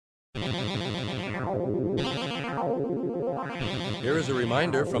Here is a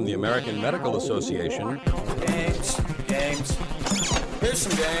reminder from the American Medical Association. Games. Here's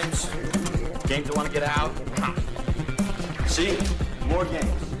some games. Games that want to get out. See? More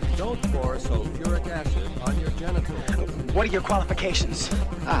games. Don't pour sulfuric acid on your genitals. What are your qualifications?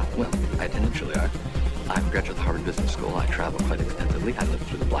 Well, initially, I'm a graduate of the Harvard Business School. I travel quite extensively. I lived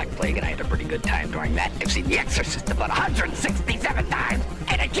through the Black Plague, and I had a pretty good time during that. I've seen The Exorcist about 167 times,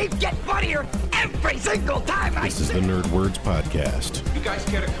 and it keeps getting funnier every single time I see it. This is the Nerd Words Podcast. You guys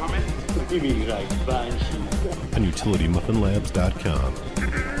care to comment? What do you mean, like, buying shit? On UtilityMuffinLabs.com.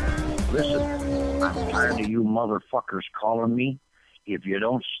 Listen, I'm tired of you motherfuckers calling me. If you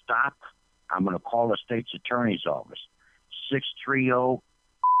don't stop, I'm going to call the state's attorney's office.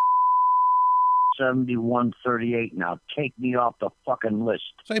 630-7138. Now take me off the fucking list.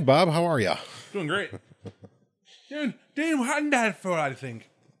 Say, Bob, how are you? Doing great. Dude, damn hot and that for, I think.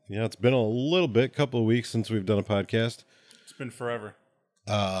 Yeah, it's been a little bit, couple of weeks since we've done a podcast. It's been forever.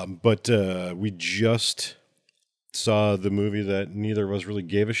 But we just saw the movie that neither of us really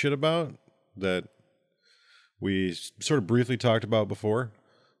gave a shit about, that we sort of briefly talked about before,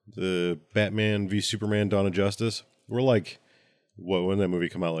 the Batman v Superman Dawn of Justice. We're like, when did that movie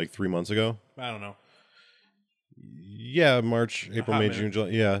come out? Like 3 months ago? I don't know. Yeah, March, April, May, June, July.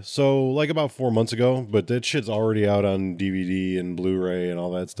 Yeah, so like about 4 months ago, but that shit's already out on DVD and Blu-ray and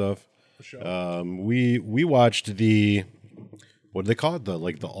all that stuff. For sure. We watched the, what do they call it? The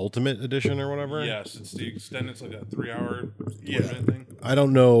Ultimate Edition or whatever? Yes, it's the extended, it's like a 3-hour thing. I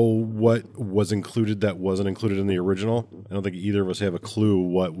don't know what was included that wasn't included in the original. I don't think either of us have a clue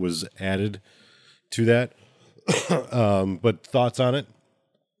what was added to that. But thoughts on it?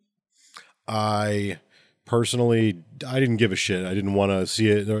 I personally didn't give a shit. I didn't want to see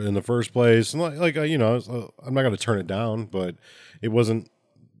it in the first place. And I'm not going to turn it down, but it wasn't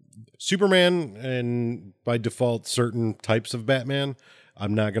Superman, and by default, certain types of Batman,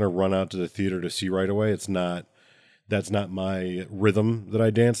 I'm not going to run out to the theater to see right away. That's not my rhythm that I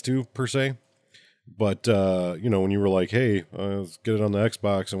dance to, per se. But, when you were like, hey, let's get it on the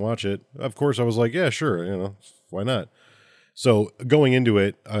Xbox and watch it, of course I was like, yeah, sure, why not? So going into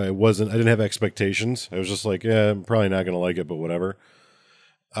it, I didn't have expectations. I was just like, yeah, I'm probably not going to like it, but whatever.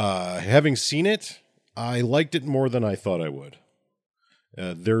 Having seen it, I liked it more than I thought I would.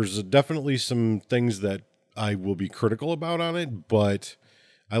 There's definitely some things that I will be critical about on it, but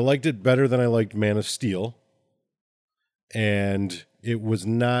I liked it better than I liked Man of Steel. And it was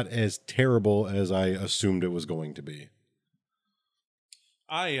not as terrible as I assumed it was going to be.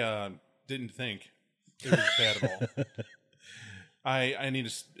 I didn't think it was bad at all. I need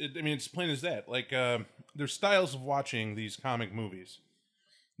to. It's plain as that. Like, there's styles of watching these comic movies.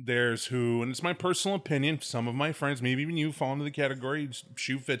 There's who, and it's my personal opinion. Some of my friends, maybe even you, fall into the category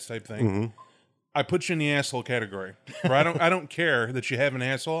shoe fits type thing. Mm-hmm. I put you in the asshole category. Where I don't care that you have an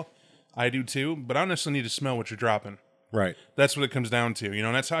asshole. I do too, but I don't necessarily need to smell what you're dropping. Right. That's what it comes down to.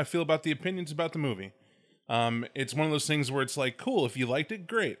 And that's how I feel about the opinions about the movie. It's one of those things where it's like, cool, if you liked it,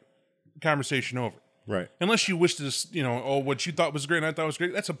 great. Conversation over. Right. Unless you wish to, what you thought was great and I thought was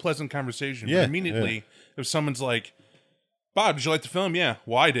great, that's a pleasant conversation. Yeah. But immediately, if someone's like, Bob, did you like the film? Yeah.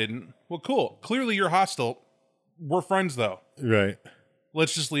 Well, I didn't. Well, cool. Clearly you're hostile. We're friends, though. Right.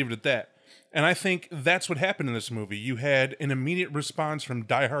 Let's just leave it at that. And I think that's what happened in this movie. You had an immediate response from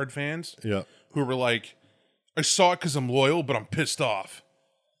diehard fans who were like, I saw it because I'm loyal, but I'm pissed off.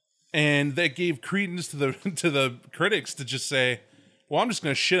 And that gave credence to the critics to just say, well, I'm just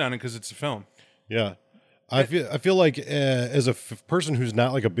going to shit on it because it's a film. Yeah. I feel like as a person who's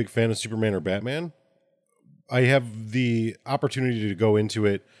not like a big fan of Superman or Batman, I have the opportunity to go into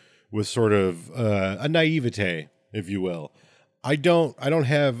it with sort of a naivete, if you will. I don't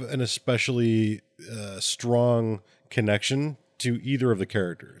have an especially strong connection to either of the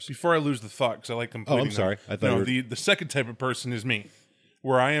characters. Before I lose the thought, because I like completing. Oh, I'm sorry. I thought the second type of person is me,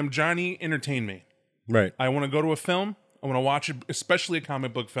 where I am Johnny, entertain me. Right. I want to go to a film. I want to watch it, especially a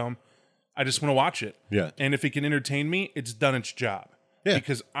comic book film. I just want to watch it. Yeah. And if it can entertain me, it's done its job. Yeah.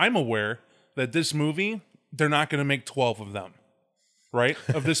 Because I'm aware that this movie, they're not going to make 12 of them. Right?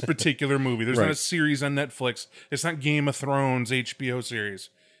 Of this particular movie. There's right. not a series on Netflix. It's not Game of Thrones HBO series.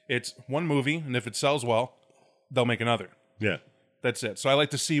 It's one movie, and if it sells well, they'll make another. Yeah. That's it. So I like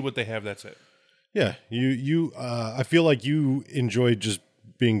to see what they have. That's it. Yeah. I feel like you enjoyed just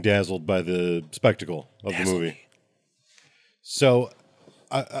being dazzled by the spectacle of the movie. So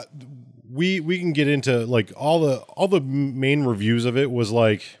we can get into like all the main reviews of it was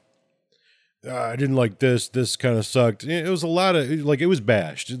like, I didn't like this kind of sucked. It was a lot of like, it was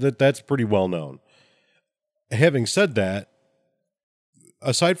bashed. That's pretty well known. Having said that,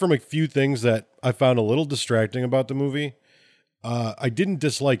 aside from a few things that I found a little distracting about the movie, I didn't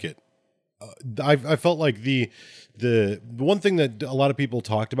dislike it. I felt like the one thing that a lot of people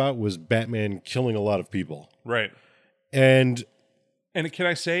talked about was Batman killing a lot of people. Right. And can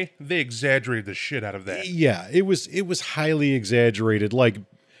I say they exaggerated the shit out of that? yeah, it was highly exaggerated. Like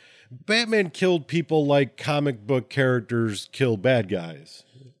Batman killed people like comic book characters kill bad guys.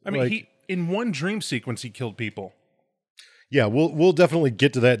 I mean, like, in one dream sequence he killed people. Yeah, we'll definitely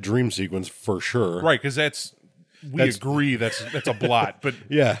get to that dream sequence for sure. Right, because we agree that's a blot, but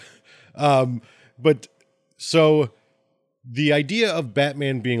Yeah. But so the idea of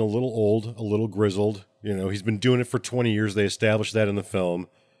Batman being a little old, a little grizzled, he's been doing it for 20 years. They established that in the film.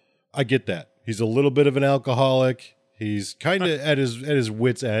 I get that. He's a little bit of an alcoholic. He's kind of at his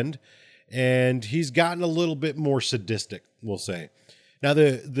wit's end, and he's gotten a little bit more sadistic, we'll say. Now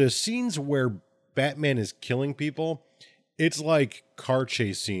the scenes where Batman is killing people, it's like car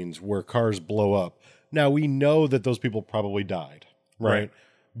chase scenes where cars blow up. Now we know that those people probably died, right?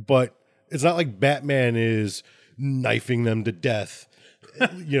 But it's not like Batman is knifing them to death,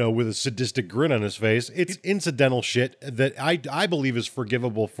 with a sadistic grin on his face. It's incidental shit that I believe is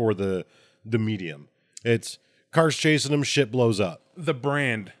forgivable for the medium. It's cars chasing him, shit blows up. The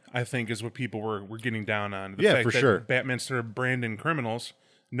brand, I think, is what people were getting down on. The Yeah, fact for that sure. Batman started branding criminals,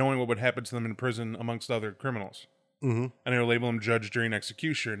 knowing what would happen to them in prison amongst other criminals. Mm-hmm. And they were labeling them judge, jury, and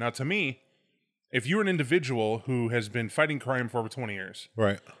executioner. Now, to me, if you're an individual who has been fighting crime for over 20 years,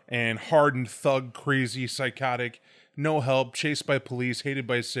 Right. and hardened, thug, crazy, psychotic, no help, chased by police, hated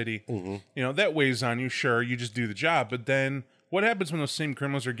by a city, that weighs on you. Sure, you just do the job. But then what happens when those same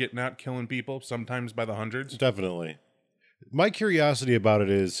criminals are getting out, killing people, sometimes by the hundreds? Definitely. My curiosity about it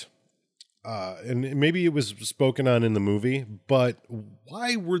is, and maybe it was spoken on in the movie, but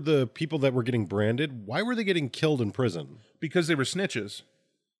why were the people that were getting branded, why were they getting killed in prison? Because they were snitches.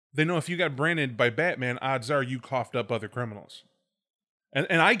 They know if you got branded by Batman, odds are you coughed up other criminals.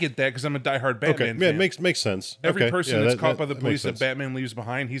 And I get that because I'm a diehard Batman Okay, fan. yeah, it makes sense. Every Okay, person yeah, that's caught by the makes police that sense. Batman leaves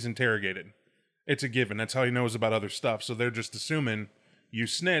behind, he's interrogated. It's a given. That's how he knows about other stuff. So they're just assuming you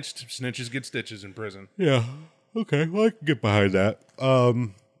snitched. Snitches get stitches in prison. Yeah. Okay. Well, I can get behind that.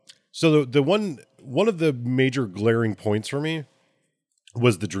 So the one of the major glaring points for me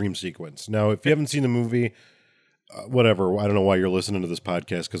was the dream sequence. Now, if you haven't seen the movie, whatever, I don't know why you're listening to this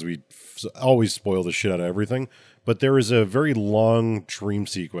podcast because we always spoil the shit out of everything. But there is a very long dream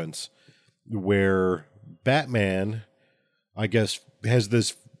sequence where Batman, I guess, has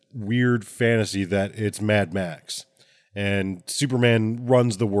this weird fantasy that it's Mad Max and Superman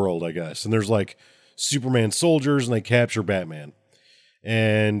runs the world, I guess. And there's like Superman soldiers and they capture Batman.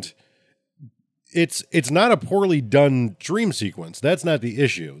 And it's not a poorly done dream sequence. That's not the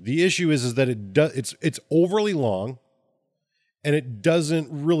issue. The issue is that it's overly long and it doesn't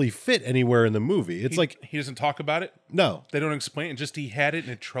really fit anywhere in the movie. It's like he doesn't talk about it. no. They don't explain it. Just he had it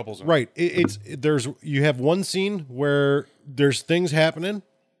and it troubles him. Right. You have one scene where there's things happening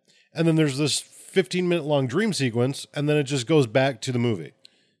and then there's this 15-minute long dream sequence and then it just goes back to the movie.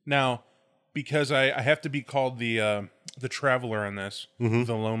 Now, because I have to be called the traveler on this,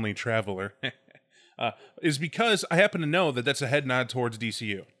 the lonely traveler, is because I happen to know that that's a head nod towards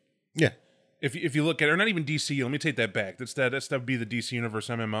DCU. Yeah. If you look at it, or not even DCU, let me take that back. That would be the DC Universe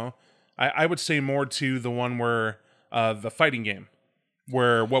MMO. I would say more to the one where the fighting game,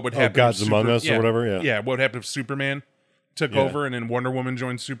 where what would happen? Gods if Among Us or whatever. Yeah. What would happen if Superman took over and then Wonder Woman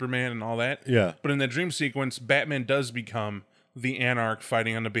joined Superman and all that? Yeah. But in that dream sequence, Batman does become the anarch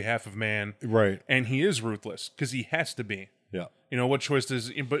fighting on the behalf of man, Right. and he is ruthless because he has to be. Yeah. What choice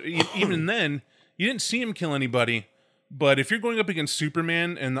does? But even then, you didn't see him kill anybody. But if you're going up against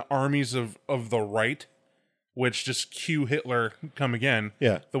Superman and the armies of the right, which just cue Hitler come again,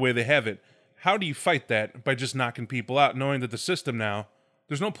 Yeah. the way they have it, how do you fight that? By just knocking people out, knowing that the system now,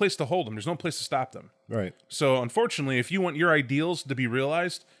 there's no place to hold them. There's no place to stop them. Right. So unfortunately, if you want your ideals to be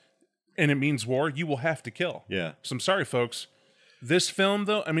realized, and it means war, you will have to kill. Yeah. So I'm sorry, folks. This film,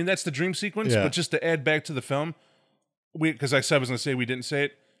 though, I mean, that's the dream sequence, Yeah. but just to add back to the film, because I said I was going to say we didn't say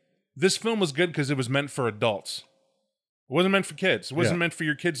it, this film was good because it was meant for adults. It wasn't meant for kids. It wasn't Yeah. meant for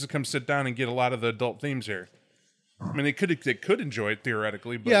your kids to come sit down and get a lot of the adult themes here. I mean, they could enjoy it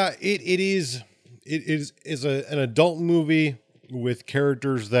theoretically, but Yeah, it is an adult movie with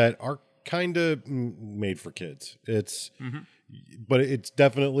characters that are kind of made for kids. But it's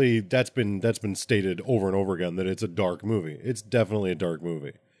definitely that's been stated over and over again that it's a dark movie. It's definitely a dark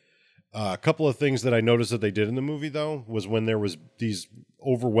movie. A couple of things that I noticed that they did in the movie though was when there was these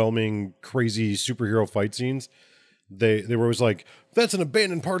overwhelming, crazy superhero fight scenes. They were always like, "That's an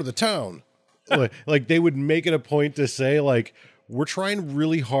abandoned part of the town." like they would make it a point to say like, we're trying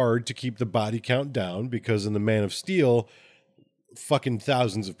really hard to keep the body count down because in the Man of Steel, fucking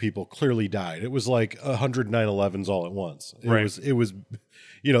thousands of people clearly died. It was like 100 9/11s all at once. It was,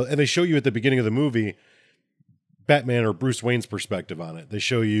 you know, and they show you at the beginning of the movie Batman or Bruce Wayne's perspective on it. They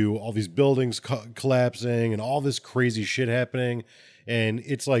show you all these buildings collapsing and all this crazy shit happening. And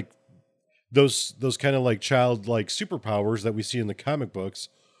it's like those kind of like childlike superpowers that we see in the comic books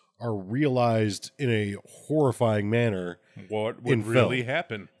are realized in a horrifying manner. What would really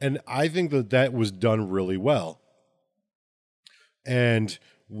happen? And I think that was done really well. And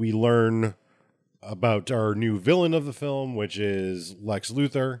we learn about our new villain of the film, which is Lex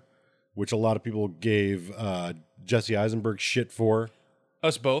Luthor, which a lot of people gave Jesse Eisenberg shit for.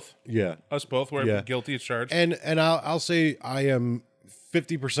 Us both. Yeah. Us both were Yeah. guilty as charged. And I'll say I am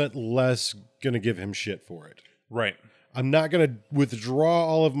 50% less going to give him shit for it. Right. I'm not going to withdraw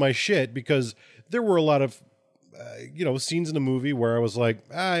all of my shit because there were a lot of, scenes in the movie where I was like,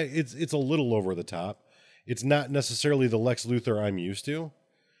 it's a little over the top. It's not necessarily the Lex Luthor I'm used to,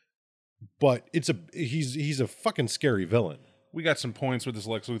 but he's a fucking scary villain. We got some points with this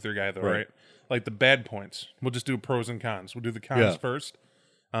Lex Luthor guy, though, Right. right? Like the bad points. We'll just do pros and cons. We'll do the cons first.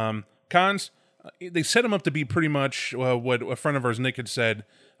 Cons, they set him up to be pretty much what a friend of ours, Nick, had said,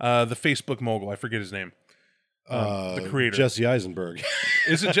 the Facebook mogul. I forget his name. The creator. Jesse Eisenberg.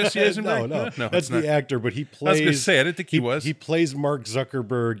 Is it Jesse Eisenberg? No, it's that's the not. actor, but he plays... I was going to say, I didn't think he was. He plays Mark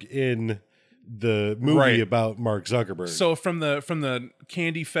Zuckerberg in the movie Right. about Mark Zuckerberg. So from the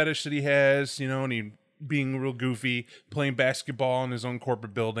candy fetish that he has, and he being real goofy, playing basketball in his own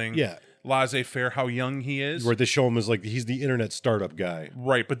corporate building. Yeah. Laissez-faire, how young he is. Where they show him as like he's the internet startup guy.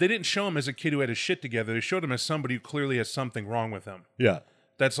 Right, but they didn't show him as a kid who had his shit together. They showed him as somebody who clearly has something wrong with him. Yeah.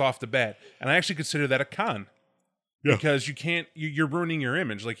 That's off the bat. And I actually consider that a con. Yeah. Because you're ruining your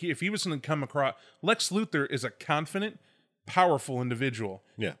image. Like, if he was going to come across... Lex Luthor is a confident, powerful individual.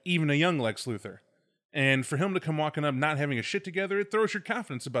 Yeah. Even a young Lex Luthor. And for him to come walking up not having a shit together, it throws your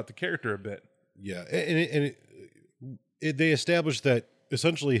confidence about the character a bit. Yeah. And they established that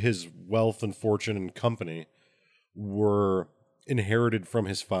essentially his wealth and fortune and company were inherited from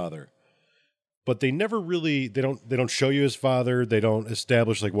his father. But they never really they don't show you his father. They don't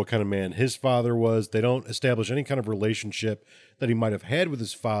establish like what kind of man his father was. They don't establish any kind of relationship that he might have had with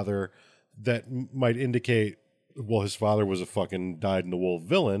his father that might indicate, well, his father was a fucking dyed-in-the-wool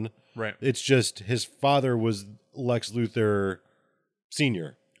villain. Right. It's just his father was Lex Luthor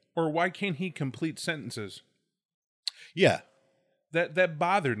Sr. Or why can't he complete sentences? Yeah. That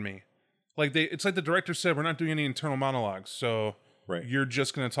bothered me. Like it's like the director said, we're not doing any internal monologues, so Right. you're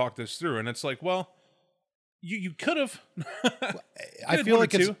just going to talk this through. And it's like, well, you could have. I feel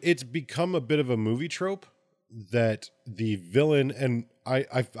like it's become a bit of a movie trope that the villain, and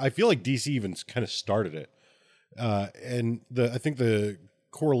I feel like DC even kind of started it. And I think the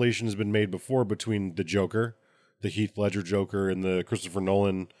correlation has been made before between the Joker, the Heath Ledger Joker, and the Christopher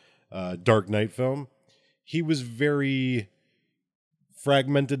Nolan Dark Knight film. He was very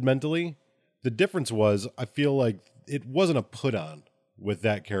fragmented mentally. The difference was, I feel like it wasn't a put on with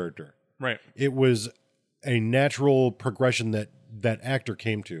that character. Right. It was a natural progression that actor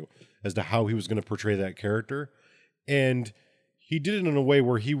came to as to how he was going to portray that character. And he did it in a way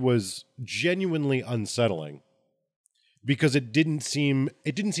where he was genuinely unsettling because it didn't seem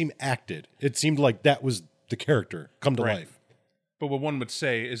acted. It seemed like that was the character come to life. But what one would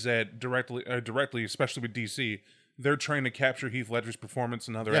say is that directly, especially with DC, they're trying to capture Heath Ledger's performance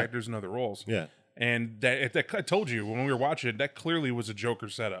and other actors and other roles. Yeah. And that I told you when we were watching it, that clearly was a Joker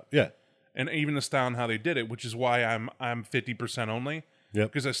setup. Yeah. And even the style and how they did it, which is why I'm 50% only.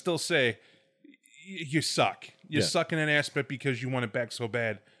 Yep. Because I still say you suck. You suck in an aspect because you want it back so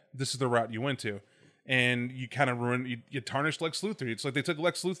bad. This is the route you went to. And you kind of ruined, you tarnished Lex Luthor. It's like they took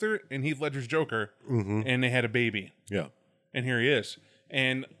Lex Luthor and Heath Ledger's Joker and they had a baby. Yeah. And here he is.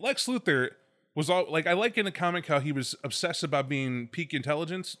 And Lex Luthor was all like, I like in the comic how he was obsessed about being peak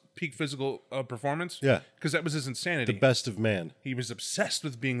intelligence, peak physical performance. Yeah. Because that was his insanity. The best of man. He was obsessed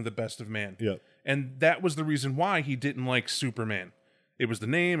with being the best of man. Yeah. And that was the reason why he didn't like Superman. It was the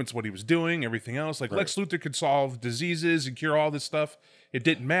name, it's what he was doing, everything else. Like Lex Luthor could solve diseases and cure all this stuff. It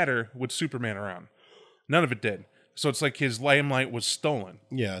didn't matter with Superman around. None of it did. So it's like his limelight was stolen.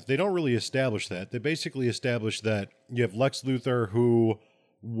 Yeah, they don't really establish that. They basically establish that you have Lex Luthor who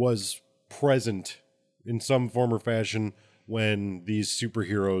was present in some form or fashion when these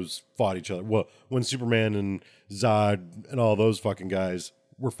superheroes fought each other. Well, when Superman and Zod and all those fucking guys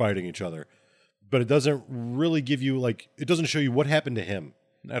were fighting each other. But it doesn't really give you, like, it doesn't show you what happened to him.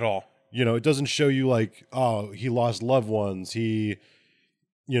 At all. You know, it doesn't show you, like, oh, he lost loved ones.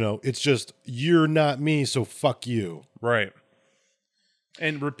 It's just, you're not me, so fuck you. Right.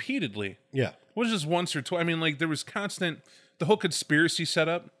 And repeatedly. Yeah. It was just once or twice. I mean, like, there was constant... The whole conspiracy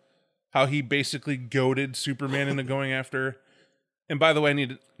setup, how he basically goaded Superman into going after... And by the way, I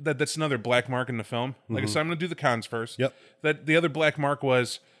need that's another black mark in the film. Like I said, I'm going to do the cons first. Yep. That the other black mark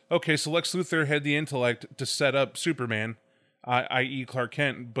was, okay, so Lex Luthor had the intellect to set up Superman, i.e. Clark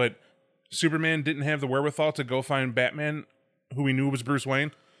Kent, but Superman didn't have the wherewithal to go find Batman, who he knew was Bruce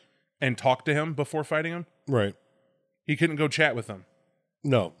Wayne, and talk to him before fighting him. Right. He couldn't go chat with him.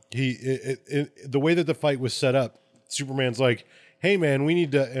 No. The way that the fight was set up, Superman's like, hey, man, we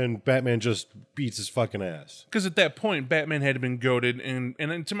need to... And Batman just beats his fucking ass. Because at that point, Batman had been goaded,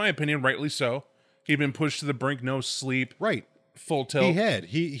 and to my opinion, rightly so. He'd been pushed to the brink, no sleep. Right. Full tilt. He had.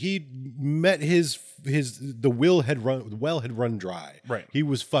 He met the well had run dry. Right. He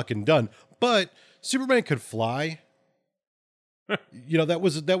was fucking done. But Superman could fly.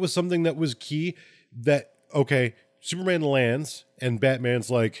 That was something that was key. That, okay, Superman lands, and Batman's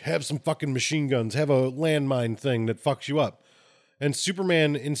like, have some fucking machine guns, have a landmine thing that fucks you up. And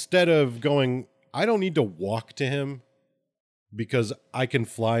Superman, instead of going, I don't need to walk to him because I can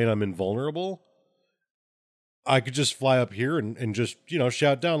fly and I'm invulnerable, I could just fly up here and just,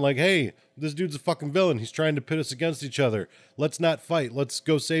 shout down like, hey, this dude's a fucking villain. He's trying to pit us against each other. Let's not fight. Let's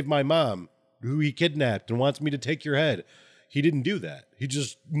go save my mom, who he kidnapped and wants me to take your head. He didn't do that. He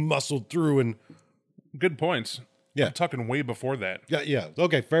just muscled through and... Good points. Yeah. I'm talking way before that. Yeah.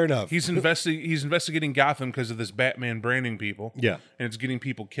 Okay, fair enough. He's investigating Gotham because of this Batman branding people. Yeah. And it's getting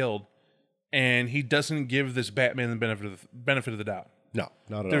people killed. And he doesn't give this Batman the benefit of the doubt. No,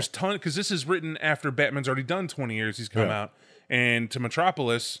 not at There's all. because this is written after Batman's already done 20 years. He's come Yeah. out. And to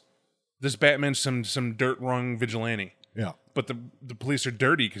Metropolis, this Batman's some dirt-wrong vigilante. Yeah. But the police are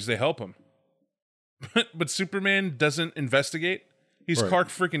dirty because they help him. But Superman doesn't investigate. He's Right. Clark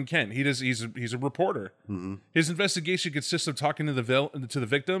freaking Kent. He's a reporter. Mm-hmm. His investigation consists of talking to the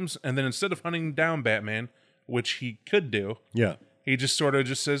victims, and then instead of hunting down Batman, which he could do, Yeah. he just sort of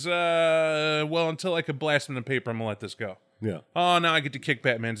just says, well, until I could blast him in the paper, I'm gonna let this go. Yeah. Oh, now I get to kick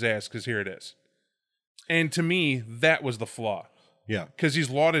Batman's ass because here it is. And to me, that was the flaw. Yeah. Because he's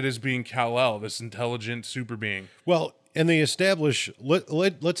lauded as being Kal-El, this intelligent super being. Well, and they establish,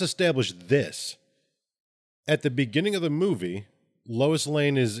 let's establish this. At the beginning of the movie, Lois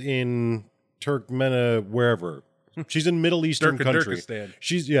Lane is in Turkmena, wherever. She's in Middle Eastern country. Durkistan.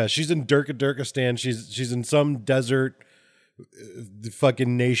 She's in Durkistan. She's in some desert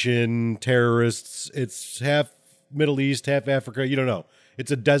fucking nation, terrorists. It's half Middle East, half Africa. You don't know.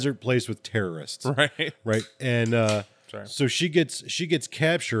 It's a desert place with terrorists. Right. Right. And so she gets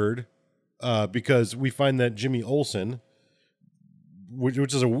captured because we find that Jimmy Olsen,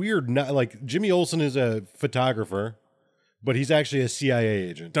 which is a weird, like Jimmy Olsen is a photographer, but he's actually a CIA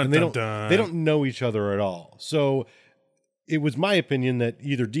agent. Dun, and dun, dun. They don't know each other at all. So it was my opinion that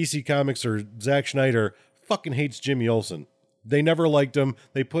either DC Comics or Zack Snyder fucking hates Jimmy Olsen. They never liked him.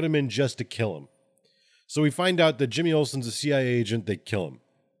 They put him in just to kill him. So we find out that Jimmy Olsen's a CIA agent. They kill him.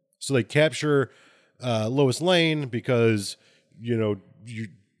 So they capture Lois Lane because, you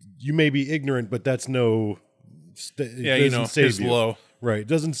may be ignorant, but that's no... his low. Right. It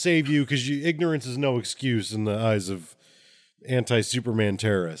doesn't save you because ignorance is no excuse in the eyes of anti-Superman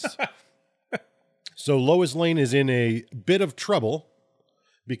terrorists. So Lois Lane is in a bit of trouble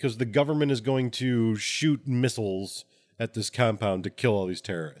because the government is going to shoot missiles at this compound to kill all these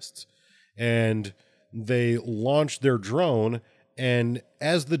terrorists. And they launch their drone, and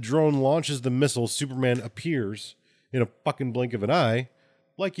as the drone launches the missile, Superman appears in a fucking blink of an eye,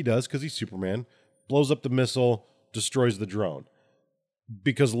 like he does because he's Superman, blows up the missile, destroys the drone.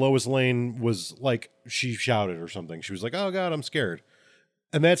 Because Lois Lane was like, she shouted or something. She was like, oh God, I'm scared.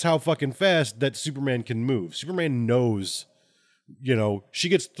 And that's how fucking fast that Superman can move. Superman knows, she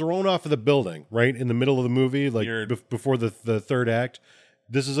gets thrown off of the building, right? In the middle of the movie, like before the third act.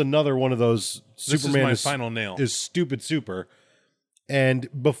 This is another one of those Superman this is my final nail. Is stupid super. And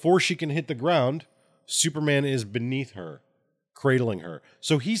before she can hit the ground, Superman is beneath her, cradling her.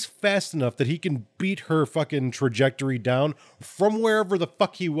 So he's fast enough that he can beat her fucking trajectory down from wherever the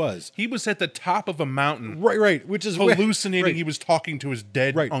fuck he was. He was at the top of a mountain. Right. Which is hallucinating. Right. He was talking to his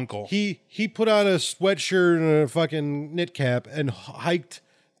dead uncle. He put on a sweatshirt and a fucking knit cap and hiked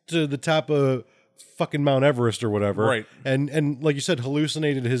to the top of fucking Mount Everest or whatever. Right. And like you said,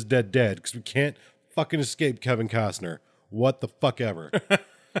 hallucinated his dead because we can't fucking escape Kevin Costner. What the fuck ever.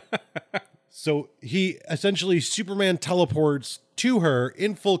 So he essentially Superman teleports to her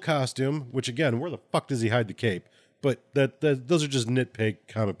in full costume, which again, where the fuck does he hide the cape? But those are just nitpick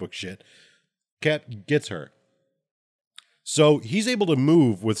comic book shit. Cap gets her. So he's able to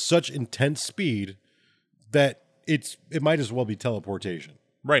move with such intense speed that it might as well be teleportation.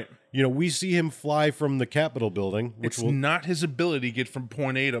 Right. You know, we see him fly from the Capitol building, which It's not his ability to get from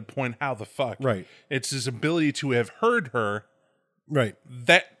point A to point how the fuck. Right. It's his ability to have heard her right.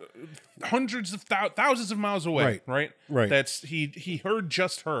 that hundreds of thousands of miles away. Right. Right. Right. That's he heard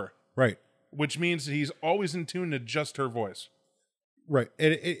just her, Right. which means that he's always in tune to just her voice. Right.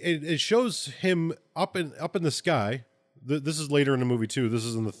 And it shows him up in the sky. This is later in the movie too. This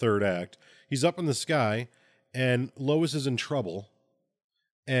is in the third act. He's up in the sky, and Lois is in trouble,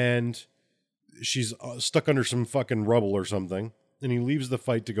 and she's stuck under some fucking rubble or something, and he leaves the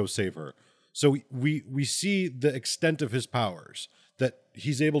fight to go save her. So we see the extent of his powers, that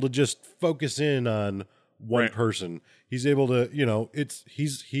he's able to just focus in on one Right. person. He's able to, you know,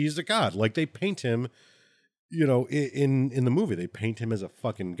 he's a god. Like they paint him, you know, in the movie, they paint him as a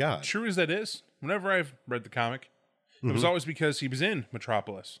fucking god. True as that is, whenever I've read the comic, it was always because he was in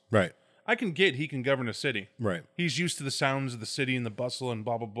Metropolis. Right. I can get he can govern a city. Right. He's used to the sounds of the city and the bustle and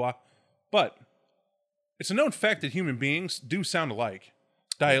blah, blah, blah. But it's a known fact that human beings do sound alike.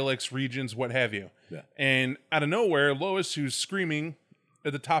 Dialects, regions, what have you. Yeah. And out of nowhere, Lois, who's screaming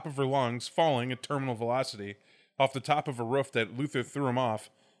at the top of her lungs, falling at terminal velocity off the top of a roof that Luther threw him off,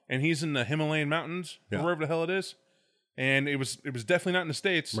 and he's in the Himalayan mountains, or Yeah. wherever the hell it is. And it was definitely not in the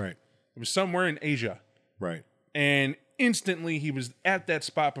States. Right. It was somewhere in Asia. Right. And instantly he was at that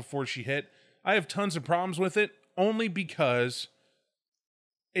spot before she hit. I have tons of problems with it only because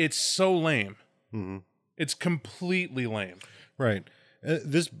it's so lame. Mm-hmm. It's completely lame. Right.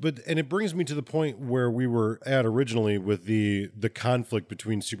 And it brings me to the point where we were at originally with the conflict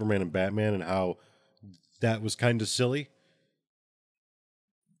between Superman and Batman and how that was kind of silly.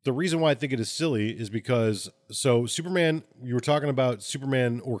 The reason why I think it is silly is because, so Superman, you were talking about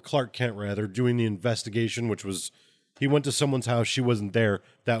Superman, or Clark Kent rather, doing the investigation, which was, he went to someone's house, she wasn't there,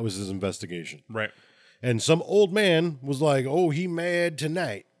 that was his investigation. Right. And some old man was like, oh, he mad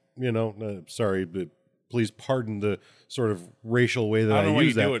tonight. You know, sorry, but please pardon the sort of racial way that I I, don't know why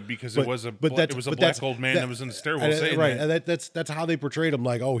use you that. do it because But- it was a but that's- it was a but black that's- old man that was in the stairwell and, saying right, that. and that's how they portrayed him.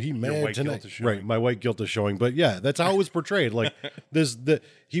 Like, oh, he mad white tonight. guilt is showing. Right, my white guilt is showing. But yeah, that's how it was portrayed. Like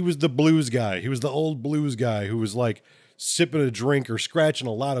he was the blues guy. He was the old blues guy who was like sipping a drink or scratching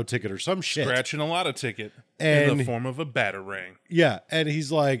a lotto ticket or some shit. Scratching a lotto ticket in the And- form of a batarang. Yeah, and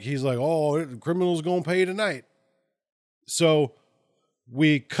he's like, oh, the criminal's gonna pay tonight. So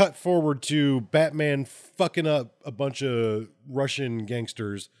we cut forward to Batman fucking up a bunch of Russian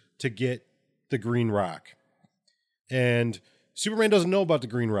gangsters to get the Green Rock. And Superman doesn't know about the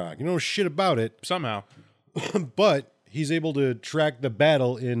Green Rock. He knows shit about it, Somehow. but he's able to track the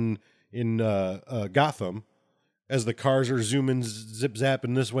battle in Gotham as the cars are zooming,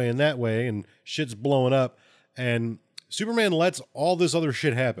 zip-zapping this way and that way, and shit's blowing up. And Superman lets all this other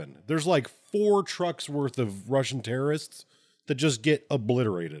shit happen. There's like 4 trucks worth of Russian terrorists that just get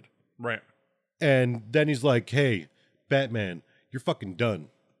obliterated. Right. And then he's like, hey, Batman, you're fucking done.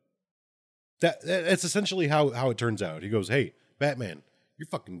 That's essentially how it turns out. He goes, hey, Batman, you're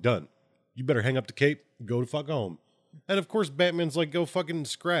fucking done. You better hang up the cape, go to fuck home. And of course, Batman's like, go fucking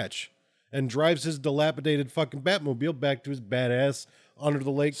scratch. And drives his dilapidated fucking Batmobile back to his badass under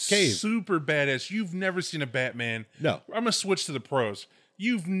the lake cave. Super badass. You've never seen a Batman. No. I'm going to switch to the pros.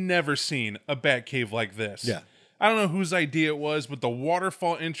 You've never seen a Bat cave like this. Yeah. I don't know whose idea it was, but the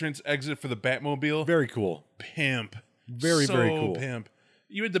waterfall entrance exit for the Batmobile. Very cool. Pimp. Very, So very cool. Pimp.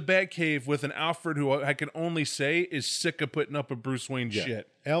 You had the Batcave with an Alfred who I can only say is sick of putting up with Bruce Wayne Yeah. shit.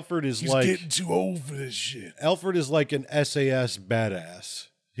 Alfred is He's like getting too old for this shit. Alfred is like an SAS badass.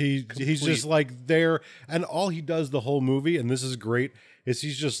 He's just like there, and all he does the whole movie, and this is great, is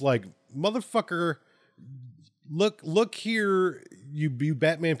he's just like, motherfucker, look here, you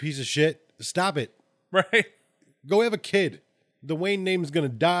Batman piece of shit. Stop it. Right? Go have a kid. The Wayne name's gonna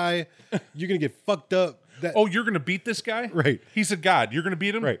die. You're gonna get fucked up. Oh, you're going to beat this guy? Right. He's a god. You're going to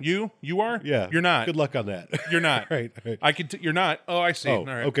beat him? Right. You are? Yeah. You're not. Good luck on that. You're not. right. I can. You're not. Oh, I see. Oh, All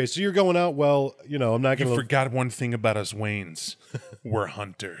right. okay. So you're going out. Well, I'm not You gonna. forgot one thing about us Waynes. We're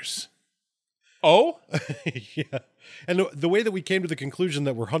hunters. Oh? Yeah. And the way that we came to the conclusion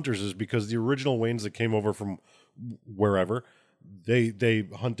that we're hunters is because the original Waynes that came over from wherever, they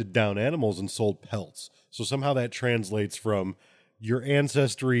hunted down animals and sold pelts. So somehow that translates from your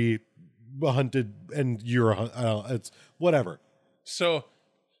ancestry hunted and you're it's whatever. So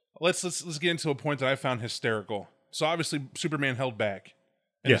let's get into a point that I found hysterical. So obviously Superman held back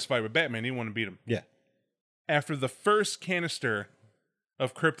in Yeah. this fight with Batman. He didn't want to beat him. Yeah. After the first canister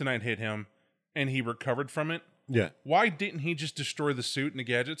of kryptonite hit him and he recovered from it, Yeah. why didn't he just destroy the suit and the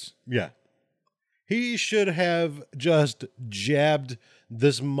gadgets? Yeah. He should have just jabbed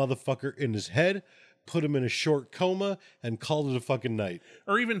this motherfucker in his head, put him in a short coma, and called it a fucking night.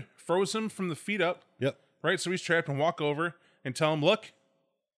 Or even froze him from the feet up. Yep. Right? So he's trapped and walk over and tell him, look,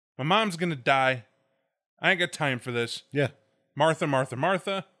 my mom's going to die. I ain't got time for this. Yeah. Martha, Martha,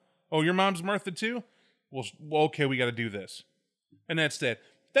 Martha. Oh, your mom's Martha too? Well, okay, we got to do this. And that's that.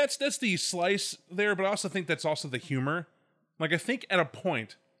 That's the slice there, but I also think that's also the humor. Like, I think at a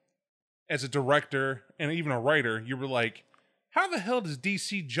point, as a director and even a writer, you were like, how the hell does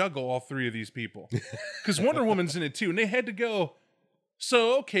DC juggle all three of these people? Because Wonder Woman's in it too, and they had to go,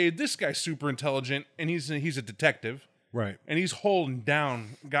 so, okay, this guy's super intelligent, and he's a detective. Right. And he's holding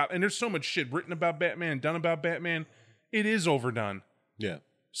down, and there's so much shit written about Batman, done about Batman, it is overdone. Yeah.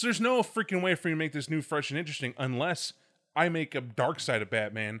 So there's no freaking way for me to make this new, fresh, and interesting unless I make a dark side of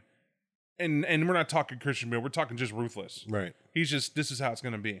Batman, and we're not talking Christian Bale, we're talking just ruthless. Right. He's just, this is how it's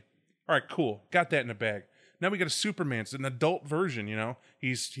going to be. All right, cool. Got that in the bag. Now we got a Superman. It's an adult version, you know?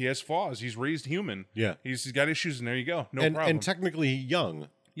 He has flaws. He's raised human. Yeah. He's got issues, and there you go. No and, problem. And technically young.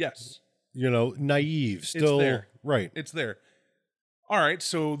 Yes. You know, naive. Still. It's there. Right. It's there. All right,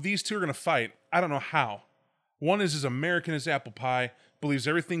 so these two are going to fight. I don't know how. One is as American as apple pie, believes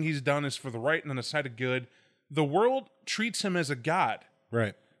everything he's done is for the right and on the side of good. The world treats him as a god.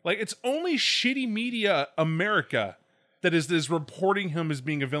 Right. Like, it's only shitty media America that is reporting him as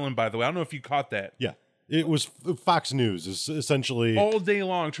being a villain, by the way. I don't know if you caught that. Yeah. It was Fox News, is essentially. All day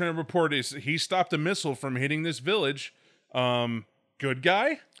long trying to report is he stopped a missile from hitting this village. Good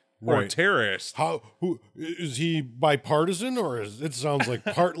guy or Right. terrorist? Who is he, bipartisan, or it sounds like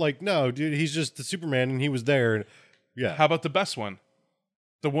part like, no, dude, he's just the Superman and he was there. Yeah. How about the best one?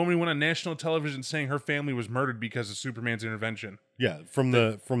 The woman who went on national television saying her family was murdered because of Superman's intervention. Yeah, from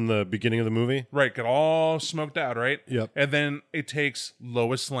the beginning of the movie. Right, got all smoked out, right? Yep. And then it takes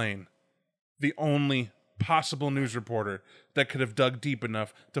Lois Lane, the only possible news reporter that could have dug deep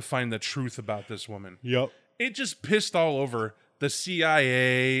enough to find the truth about this woman. Yep. It just pissed all over the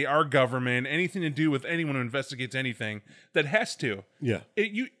CIA, our government, anything to do with anyone who investigates anything that has to. Yeah.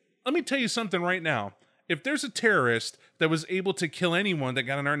 Let me tell you something right now. If there's a terrorist that was able to kill anyone that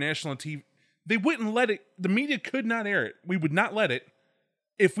got on our national TV, they wouldn't let it. The media could not air it. We would not let it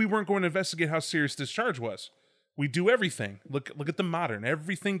if we weren't going to investigate how serious this charge was. We do everything. Look at the modern.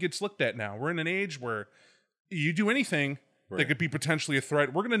 Everything gets looked at now. We're in an age where you do anything that could be potentially a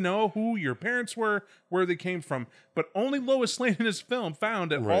threat. We're going to know who your parents were, where they came from. But only Lois Lane in this film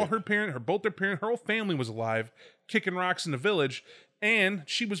found that all her whole family was alive, kicking rocks in the village, and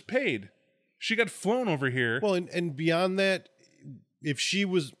she was paid. She got flown over here. Well, and beyond that, if she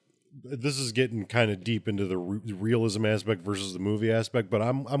was, this is getting kind of deep into the realism aspect versus the movie aspect, but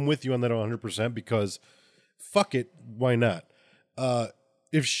I'm with you on that 100% because fuck it, why not?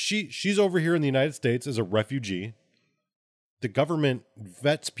 If she's over here in the United States as a refugee, the government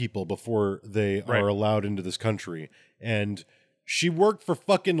vets people before they are allowed into this country, and she worked for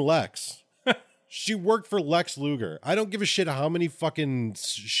fucking Lex. She worked for Lex Luger. I don't give a shit how many fucking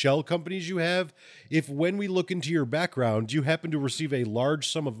shell companies you have. If when we look into your background, you happen to receive a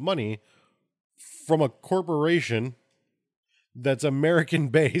large sum of money from a corporation that's American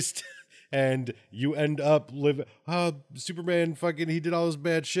based and you end up living, Superman fucking, he did all this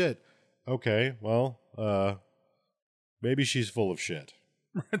bad shit. Okay, well, maybe she's full of shit.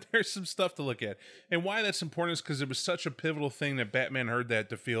 There's some stuff to look at. And why that's important is because it was such a pivotal thing that Batman heard that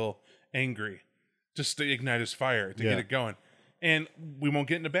to feel angry. Just to ignite his fire, to get it going. And we won't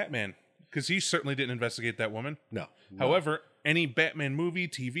get into Batman, because he certainly didn't investigate that woman. No. However, any Batman movie,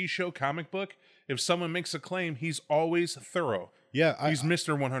 TV show, comic book, if someone makes a claim, he's always thorough. Yeah. He's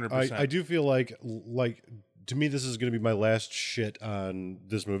Mr. 100%. I do feel like, to me, this is going to be my last shit on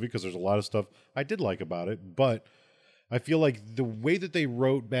this movie, because there's a lot of stuff I did like about it, but I feel like the way that they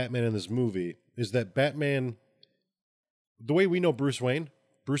wrote Batman in this movie is that Batman, the way we know Bruce Wayne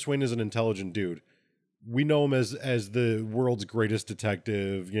is an intelligent dude. We know him as the world's greatest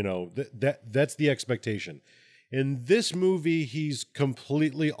detective, you know, that's the expectation. In this movie, he's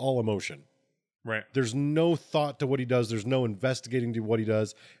completely all emotion. Right. There's no thought to what he does. There's no investigating to what he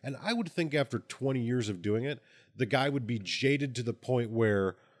does. And I would think after 20 years of doing it, the guy would be jaded to the point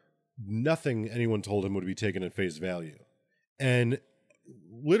where nothing anyone told him would be taken at face value. And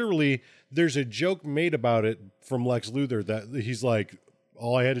literally, there's a joke made about it from Lex Luthor that he's like,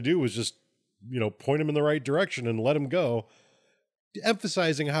 all I had to do was just, you know, point him in the right direction and let him go,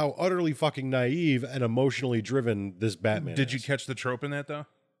 emphasizing how utterly fucking naive and emotionally driven this Batman Did is. you catch the trope in that, though?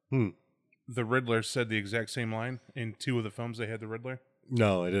 The Riddler said the exact same line in two of the films they had the Riddler.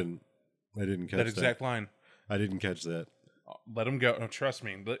 No, I didn't. I didn't catch That exact line. I didn't catch that. Let him go. No, trust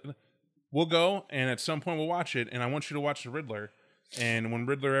me. We'll go, and at some point we'll watch it, and I want you to watch the Riddler. And when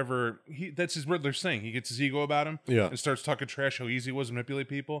Riddler that's his Riddler's thing. He gets his ego about him Yeah. and starts talking trash how easy it was to manipulate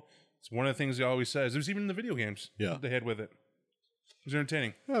people. It's one of the things he always says. There's even in the video games they had with it. It was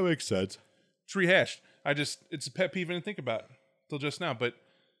entertaining. That makes sense. It's rehashed. It's a pet peeve I didn't think about till just now. But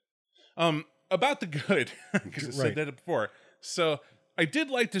about the good, because I said that before. So I did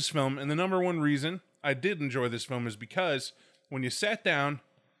like this film, and the number one reason I did enjoy this film is because when you sat down,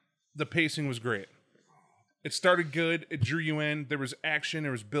 the pacing was great. It started good. It drew you in. There was action.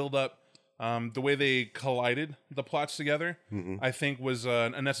 There was build up. The way they collided the plots together, I think, was a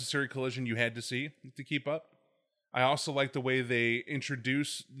necessary collision you had to see to keep up. I also like the way they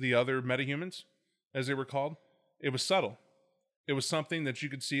introduced the other metahumans, as they were called. It was subtle. It was something that you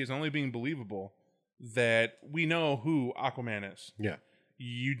could see as only being believable, that we know who Aquaman is. Yeah.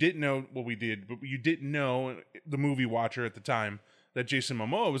 You didn't know what we did, but you didn't know, the movie watcher at the time, that Jason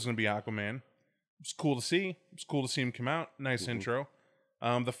Momoa was going to be Aquaman. It's cool to see. It's cool to see him come out. Nice intro.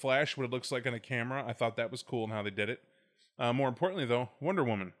 The Flash, what it looks like on a camera, I thought that was cool and how they did it. More importantly, though, Wonder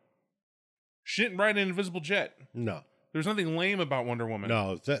Woman. She didn't ride an invisible jet. No. There's nothing lame about Wonder Woman.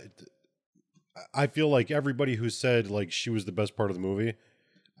 No. I feel like everybody who said like she was the best part of the movie,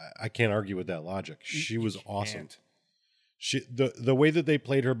 I can't argue with that logic. She was awesome. The way that they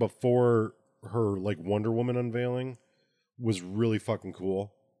played her before her like Wonder Woman unveiling was really fucking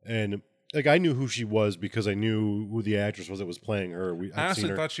cool. And like I knew who she was because I knew who the actress was that was playing her. I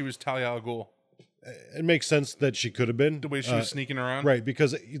honestly thought she was Talia al Ghul. It makes sense that she could have been The way she was sneaking around. right?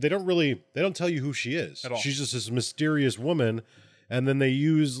 Because they don't tell you who she is At all. She's just this mysterious woman, and then they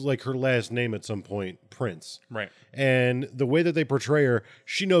use like her last name at some point, Prince. Right. And the way that they portray her,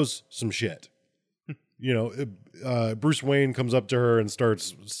 she knows some shit. You know, Bruce Wayne comes up to her and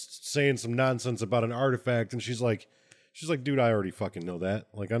starts saying some nonsense about an artifact, and she's like, dude, I already fucking know that.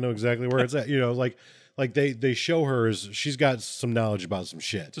 Like, I know exactly where it's at. You know, like they show her as she's got some knowledge about some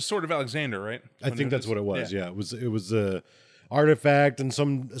shit. It's a Sword of Alexander, right? I think that's what it was. Yeah, it was a artifact, and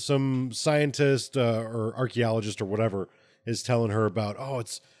some scientist or archaeologist or whatever is telling her about.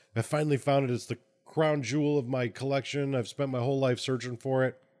 I finally found it. It's the crown jewel of my collection. I've spent my whole life searching for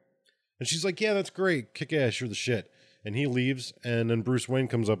it. And she's like, yeah, that's great. Kick ass. You're the shit. And he leaves, and then Bruce Wayne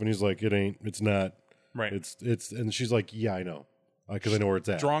comes up and he's like, it ain't. It's not. Right. It's and she's like, yeah, I know, because I know where it's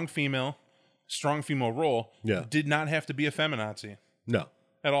at. Strong female role. Yeah. Did not have to be a feminazi No.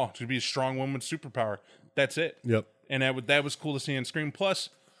 at all. To be a strong woman with superpower. That's it. Yep. And that was cool to see on screen. Plus,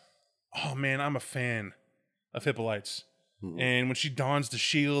 oh man, I'm a fan of Hippolyte's. Mm-hmm. And when she dons the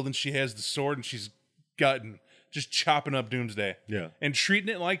shield and she has the sword and she's gutting, just chopping up Doomsday. Yeah. And treating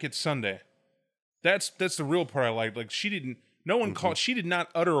it like it's Sunday. That's the real part I liked. Like she didn't. No one called. She did not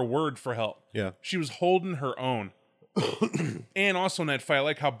utter a word for help. Yeah. She was holding her own. And also in that fight, I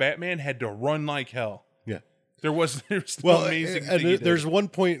like how Batman had to run like hell. Yeah. There's no amazing thing he did. There's one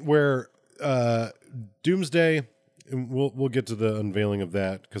point where Doomsday, and we'll get to the unveiling of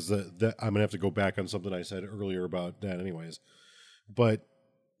that because I'm gonna have to go back on something I said earlier about that, anyways. But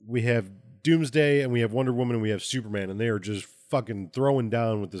we have Doomsday and we have Wonder Woman and we have Superman, and they are just fucking throwing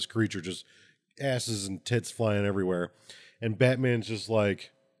down with this creature, just asses and tits flying everywhere. And Batman's just like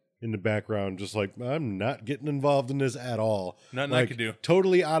in the background, just like, I'm not getting involved in this at all. Nothing like, I could do.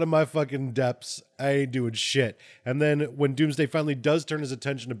 Totally out of my fucking depths. I ain't doing shit. And then when Doomsday finally does turn his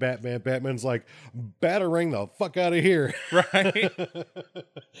attention to Batman, Batman's like, Batarang the fuck out of here. Right.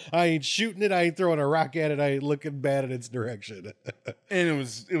 I ain't shooting it. I ain't throwing a rock at it. I ain't looking bad in its direction. And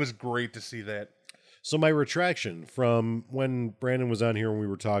it was great to see that. So my retraction from when Brandon was on here and we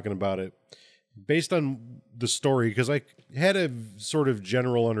were talking about it, based on the story, because I had a sort of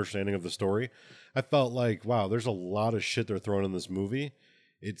general understanding of the story, I felt like, wow, there's a lot of shit they're throwing in this movie.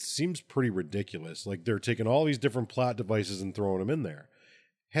 It seems pretty ridiculous. Like they're taking all these different plot devices and throwing them in there.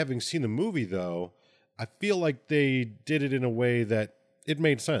 Having seen the movie, though, I feel like they did it in a way that it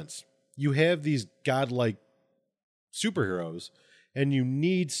made sense. You have these godlike superheroes, and you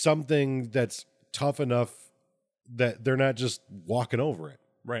need something that's tough enough that they're not just walking over it.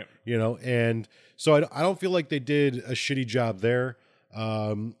 Right. You know, and so I don't feel like they did a shitty job there.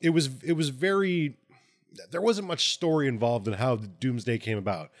 It was very, there wasn't much story involved in how the Doomsday came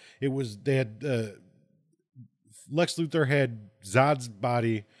about. They had Lex Luthor had Zod's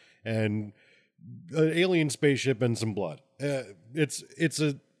body and an alien spaceship and some blood. It's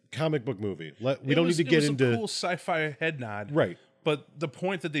a comic book movie. We don't need to get into a cool sci-fi head nod. Right. But the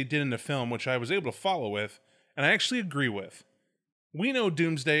point that they did in the film, which I was able to follow with, and I actually agree with, we know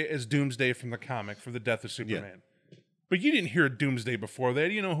Doomsday as Doomsday from the comic, for the death of Superman. Yeah. But you didn't hear Doomsday before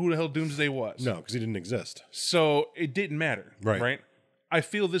that. You know who the hell Doomsday was. No, because he didn't exist. So it didn't matter. Right. I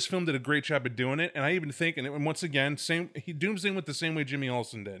feel this film did a great job of doing it, and I even think, and once again, Doomsday went the same way Jimmy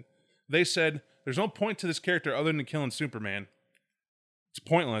Olsen did. They said, there's no point to this character other than killing Superman. It's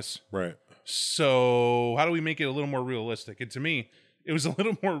pointless. Right. So how do we make it a little more realistic? And to me, it was a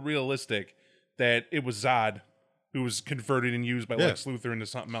little more realistic that it was Zod who was converted and used by Lex Luthor into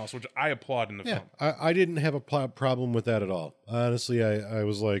something else, which I applaud in the film. I didn't have a problem with that at all. Honestly, I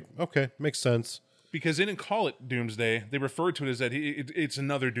was like, okay, makes sense. Because they didn't call it Doomsday. They referred to it as that it's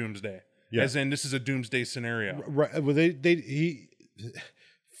another Doomsday. Yeah. As in, this is a Doomsday scenario. Right. Well,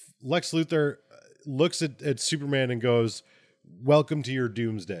 Lex Luthor looks at Superman and goes, "Welcome to your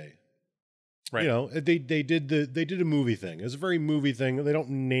Doomsday." Right. You know, they did a movie thing. It's a very movie thing. They don't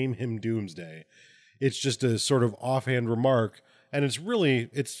name him Doomsday. It's just a sort of offhand remark, and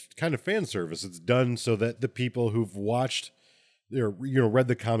it's kind of fan service. It's done so that the people who've watched or read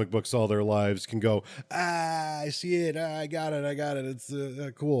the comic books all their lives can go, I see it. I got it. It's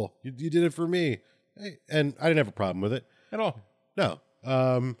cool. You did it for me. Hey, and I didn't have a problem with it at all. No.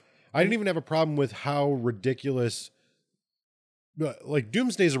 I didn't even have a problem with how ridiculous. Like,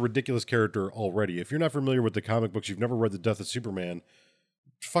 Doomsday's a ridiculous character already. If you're not familiar with the comic books, you've never read The Death of Superman,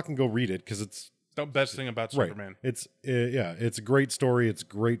 fucking go read it, because it's the best thing about Superman. It's it's a great story. It's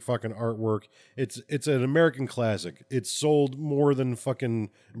great fucking artwork. It's an American classic. It's sold more than fucking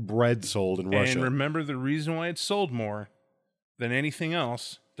bread sold in Russia. And remember, the reason why it sold more than anything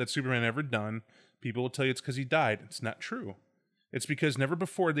else that Superman ever done, people will tell you it's because he died. It's not true. It's because never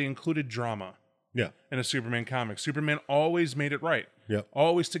before they included drama. Yeah. In a Superman comic. Superman always made it right. Yeah.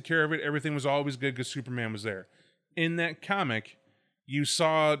 Always took care of it. Everything was always good because Superman was there. In that comic, you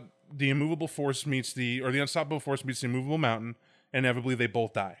saw the immovable force the unstoppable force meets the immovable mountain, and inevitably they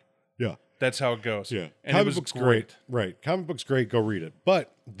both die. Yeah. That's how it goes. Yeah. And comic it was book's great. Right. Comic book's great. Go read it.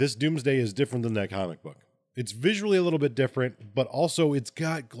 But this Doomsday is different than that comic book. It's visually a little bit different, but also it's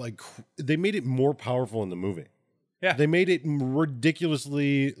got they made it more powerful in the movie. Yeah. They made it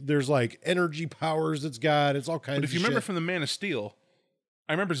ridiculously, there's energy powers it's got. It's all kinds of But if you remember from the Man of Steel,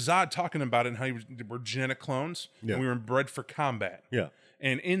 I remember Zod talking about it and how we're genetic clones and we were bred for combat. Yeah.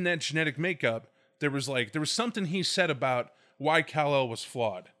 And in that genetic makeup, there was something he said about why Kal-El was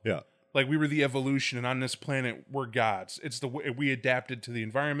flawed. Yeah. Like, we were the evolution, and on this planet, we're gods. It's the way we adapted to the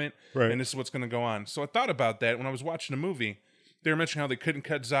environment, and this is what's going to go on. So I thought about that when I was watching the movie. They were mentioning how they couldn't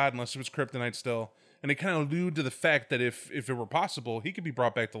cut Zod unless it was kryptonite still. And they kind of allude to the fact that if it were possible, he could be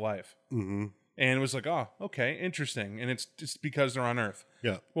brought back to life. Mm-hmm. And it was like, oh, okay, interesting. And it's just because they're on Earth.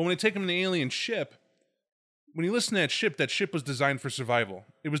 Yeah. Well, when they take him to the alien ship, when you listen to that ship was designed for survival.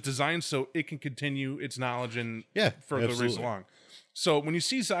 It was designed so it can continue its knowledge and further race along. So when you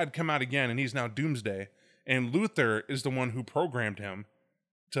see Zod come out again and he's now Doomsday, and Luthor is the one who programmed him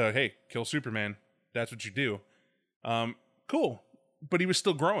to, hey, kill Superman. That's what you do. Cool. But he was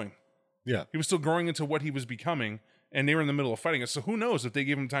still growing. Yeah. He was still growing into what he was becoming, and they were in the middle of fighting it. So who knows if they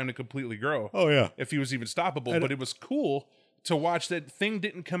gave him time to completely grow. Oh, yeah. If he was even stoppable. But it was cool to watch that thing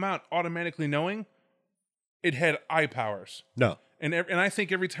didn't come out automatically knowing it had eye powers. No. And I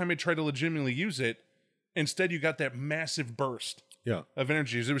think every time it tried to legitimately use it, instead you got that massive burst of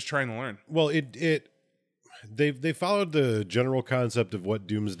energy as it was trying to learn. Well, they followed the general concept of what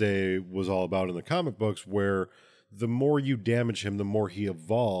Doomsday was all about in the comic books, where the more you damage him, the more he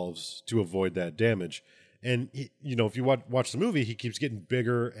evolves to avoid that damage. And if you watch the movie, he keeps getting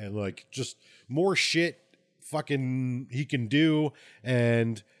bigger and just more shit fucking he can do.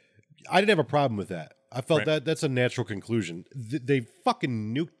 And I didn't have a problem with that. I felt that's a natural conclusion. They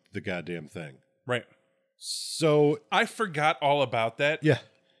fucking nuked the goddamn thing. Right. So I forgot all about that. Yeah.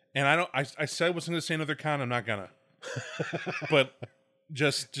 And I said I wasn't going to say another con. I'm not gonna. But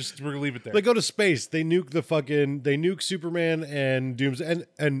just we're gonna leave it there. They go to space. They nuke Superman and Doomsday,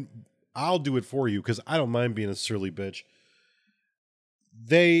 and I'll do it for you because I don't mind being a surly bitch.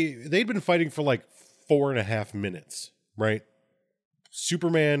 They'd been fighting for 4.5 minutes, right?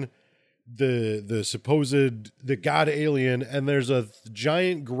 Superman, the supposed god alien, and there's a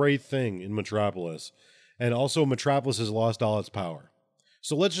giant gray thing in Metropolis, and also Metropolis has lost all its power.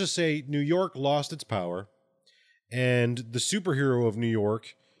 So let's just say New York lost its power, and the superhero of New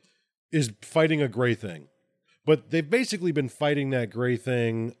York is fighting a gray thing. But they've basically been fighting that gray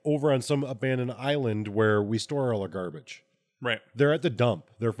thing over on some abandoned island where we store all our garbage. Right. They're at the dump.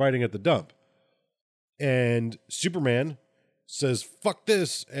 They're fighting at the dump. And Superman says, fuck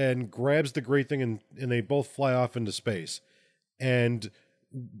this, and grabs the gray thing, and they both fly off into space. And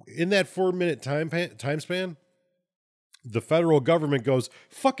in that 4-minute time span, the federal government goes,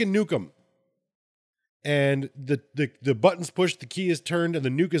 fucking nuke them. And the button's pushed, the key is turned, and the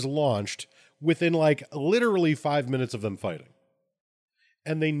nuke is launched within literally 5 minutes of them fighting.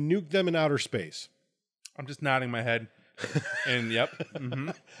 and they nuke them in outer space. I'm just nodding my head. And yep.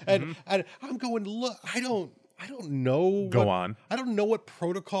 And I'm going, look, I don't know. Go on. I don't know what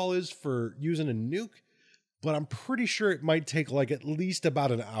protocol is for using a nuke, but I'm pretty sure it might take like at least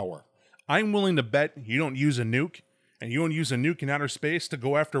about an hour. I'm willing to bet you don't use a nuke, and you don't use a nuke in outer space to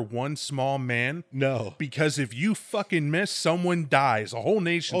go after one small man. No. Because if you fucking miss, someone dies. A whole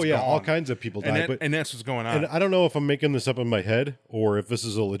nation's gone. All kinds of people die. And that's what's going on. And I don't know if I'm making this up in my head or if this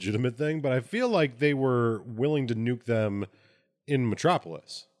is a legitimate thing, but I feel like they were willing to nuke them in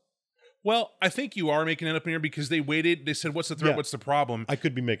Metropolis. Well, I think you are making it up in here because they waited. They said, what's the threat? Yeah. What's the problem? I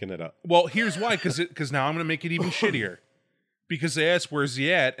could be making it up. Well, here's why. Because now I'm going to make it even shittier. Because they asked, where's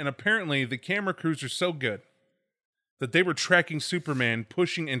he at? And apparently the camera crews are so good that they were tracking Superman,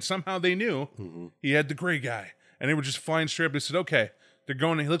 pushing, and somehow they knew he had the gray guy. And they were just flying straight up. They said, okay, they're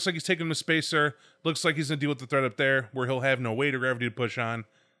going. He looks like he's taking him to space, sir. Looks like he's going to deal with the threat up there where he'll have no weight or gravity to push on.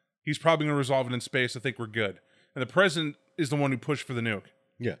 He's probably going to resolve it in space. I think we're good. And the president is the one who pushed for the nuke.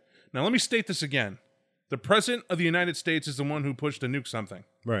 Yeah. Now, let me state this again. The president of the United States is the one who pushed to nuke something.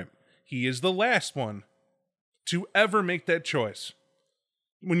 Right. He is the last one to ever make that choice.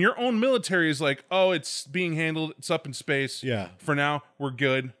 When your own military is like, oh, it's being handled, it's up in space. Yeah. For now, we're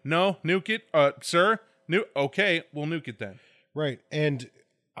good. No, nuke it. Sir, okay, we'll nuke it then. Right. And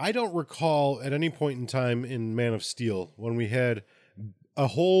I don't recall at any point in time in Man of Steel when we had a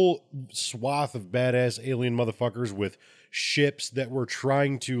whole swath of badass alien motherfuckers with ships that were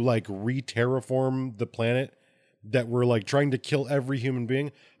trying to like re-terraform the planet, that were like trying to kill every human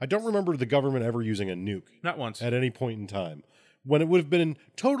being. I don't remember the government ever using a nuke. Not once. At any point in time. When it would have been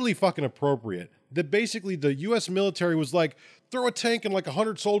totally fucking appropriate. That basically the U.S. military was like, throw a tank and like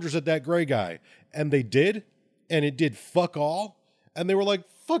 100 soldiers at that gray guy. And they did. And it did fuck all. And they were like,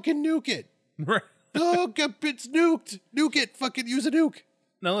 fucking nuke it. Right. Oh, it's nuked. Nuke it. Fucking use a nuke.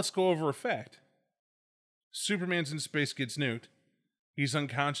 Now let's go over a fact. Superman's in space, gets nuked. He's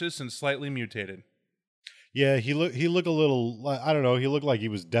unconscious and slightly mutated. Yeah, he looked a little, I don't know, he looked like he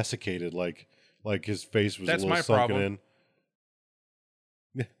was desiccated, like his face was That's a little my sunken problem. in.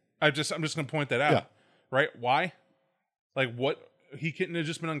 I'm just going to point that out. Yeah. Right? Why? Like what? He couldn't have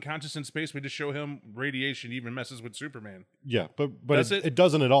just been unconscious in space. We just show him radiation even messes with Superman. Yeah, but it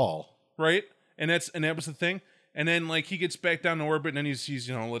doesn't at all. Right? And that was the thing. And then like he gets back down to orbit and then he's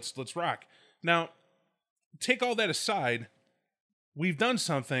let's rock. Now, take all that aside, we've done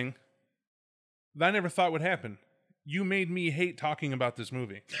something that I never thought would happen. You made me hate talking about this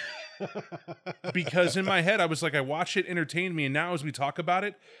movie. Because in my head, I was like, I watched it, entertained me, and now as we talk about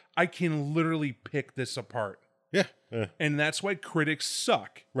it, I can literally pick this apart. Yeah. And that's why critics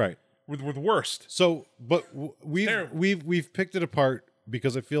suck. Right. We're the worst. So, but we've picked it apart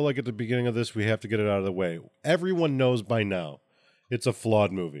because I feel like at the beginning of this, we have to get it out of the way. Everyone knows by now it's a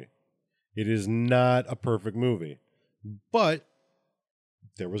flawed movie. It is not a perfect movie, but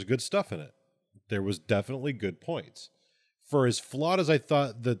there was good stuff in it. There was definitely good points. For as flawed as I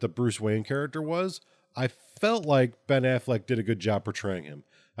thought that the Bruce Wayne character was, I felt like Ben Affleck did a good job portraying him.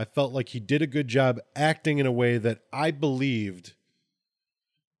 I felt like he did a good job acting in a way that I believed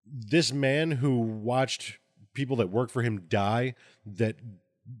this man who watched people that worked for him die, that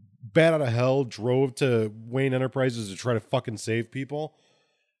bat out of hell drove to Wayne Enterprises to try to fucking save people.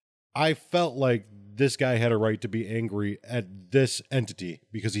 I felt like this guy had a right to be angry at this entity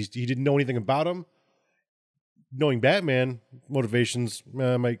because he didn't know anything about him. Knowing Batman motivations,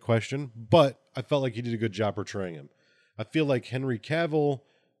 I might question, but I felt like he did a good job portraying him. I feel like Henry Cavill,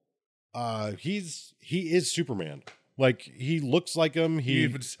 he is Superman. Like he looks like him. He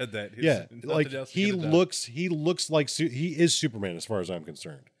even said that. He looks like he is Superman as far as I'm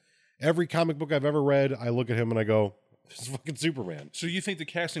concerned. Every comic book I've ever read, I look at him and I go, "This is fucking Superman." So you think the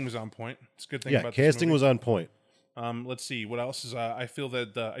casting was on point? It's a good thing. Yeah, about casting this movie. was on point. Let's see what else is. I feel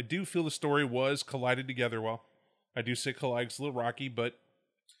that I do feel the story was collided together well. I do say collide's a little rocky, but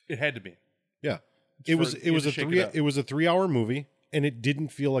it had to be. Yeah, it was a 3 hour movie, and it didn't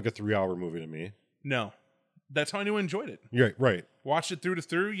feel like a 3 hour movie to me. No, that's how I knew I enjoyed it. Right. Watched it through to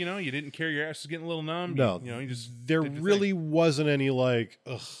through. You know, you didn't care. Your ass was getting a little numb. No, you just there did your really thing. wasn't any like,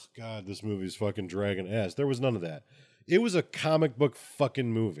 oh god, this movie's fucking dragging ass. There was none of that. It was a comic book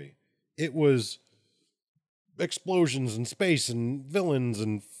fucking movie. It was explosions and space and villains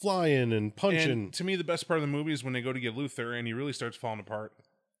and flying and punching. And to me, the best part of the movie is when they go to get Luthor and he really starts falling apart.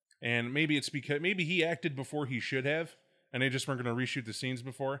 And maybe it's because maybe he acted before he should have, and they just weren't going to reshoot the scenes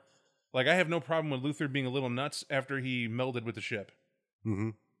before. Like I have no problem with Luthor being a little nuts after he melded with the ship.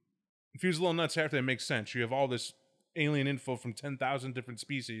 Mm-hmm. If he was a little nuts after, that makes sense. You have all this alien info from 10,000 different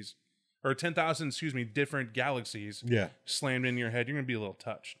species or 10,000, excuse me, different galaxies Yeah. slammed in your head, you're going to be a little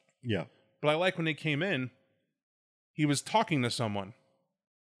touched. Yeah. But I like when they came in, he was talking to someone.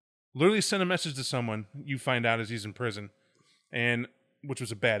 Literally sent a message to someone, you find out as he's in prison. And which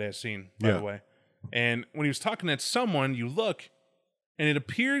was a badass scene, by the way. And when he was talking to someone, you look, and it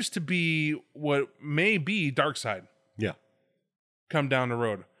appears to be what may be Darkseid Yeah. come down the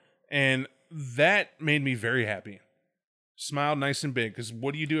road. And that made me very happy. Smiled nice and big, because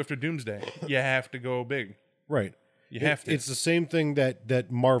what do you do after Doomsday? You have to go big. Right. You have to. It's the same thing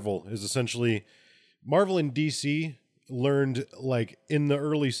that Marvel is essentially. Marvel and DC learned like in the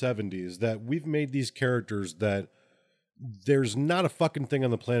early 70s that we've made these characters that there's not a fucking thing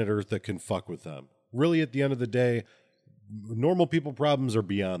on the planet Earth that can fuck with them. Really, at the end of the day, normal people problems are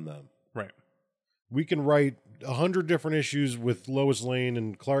beyond them. Right. We can write 100 different issues with Lois Lane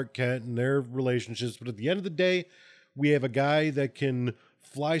and Clark Kent and their relationships, but at the end of the day, we have a guy that can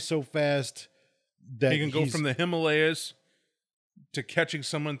fly so fast that He can go from the Himalayas to catching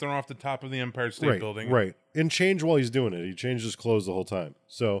someone thrown off the top of the Empire State Building. Right. And change while he's doing it. He changed his clothes the whole time.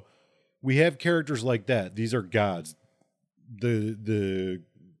 So we have characters like that. These are gods. The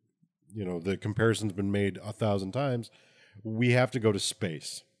comparison's been made 1,000 times. We have to go to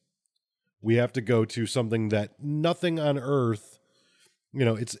space. We have to go to something that nothing on Earth,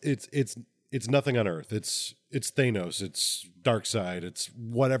 it's nothing on Earth. It's Thanos, it's Darkseid, it's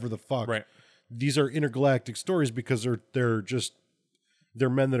whatever the fuck. Right. These are intergalactic stories because they're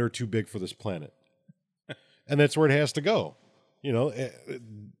men that are too big for this planet. And that's where it has to go.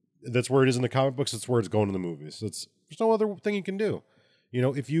 That's where it is in the comic books. That's where it's going in the movies. There's no other thing you can do.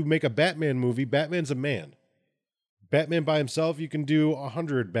 If you make a Batman movie, Batman's a man. Batman by himself, you can do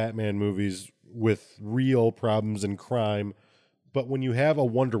 100 Batman movies with real problems and crime. But when you have a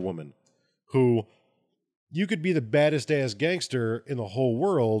Wonder Woman who you could be the baddest ass gangster in the whole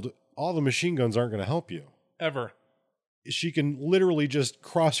world, all the machine guns aren't going to help you. Ever. She can literally just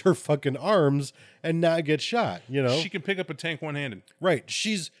cross her fucking arms and not get shot, She can pick up a tank one-handed. Right.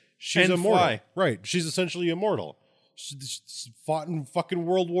 She's And immortal. fly. Right. She's essentially immortal. She's fought in fucking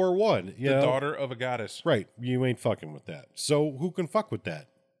World War I. The daughter of a goddess. Right. You ain't fucking with that. So who can fuck with that?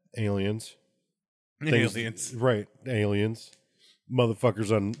 Aliens. Things- Aliens. Right. Aliens.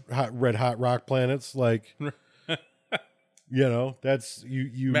 Motherfuckers on red hot rock planets. Like, that's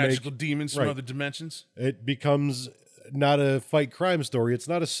you Magical make demons from right. other dimensions. it becomes not a fight crime story. It's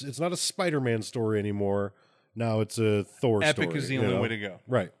not a Spider-Man story anymore. Now it's a Thor story. Epic is the only way to go.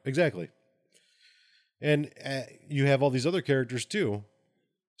 Right, exactly. And you have all these other characters too.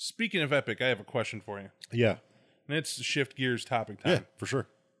 Speaking of epic, I have a question for you. Yeah. And it's shift gears topic time. Yeah, for sure.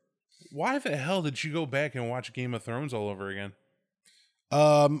 Why the hell did you go back and watch Game of Thrones all over again?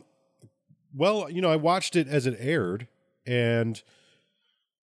 Well, I watched it as it aired, and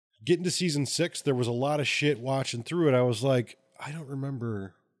getting to season 6, there was a lot of shit watching through it. I was like, I don't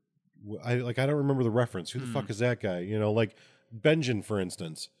remember. I don't remember the reference. Who the fuck is that guy? Like Benjen, for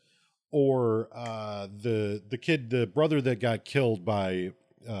instance, or the kid, the brother that got killed by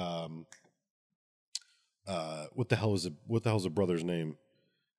what the hell is the brother's name?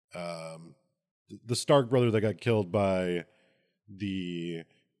 The Stark brother that got killed by the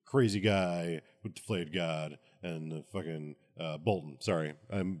crazy guy with the flayed god and the fucking Bolton. Sorry,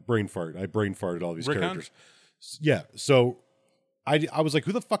 I brain farted all these Rickon? characters. Yeah, so I was like,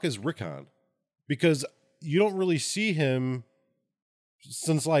 who the fuck is Rickon? Because you don't really see him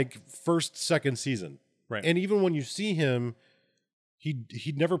since like second season. Right. And even when you see him,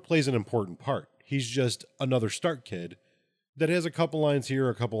 he never plays an important part. He's just another Stark kid that has a couple lines here,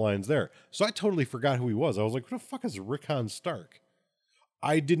 a couple lines there. So I totally forgot who he was. I was like, who the fuck is Rickon Stark?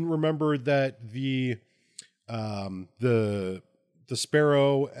 I didn't remember that the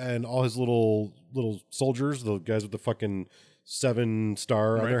Sparrow and all his little soldiers, the guys with the fucking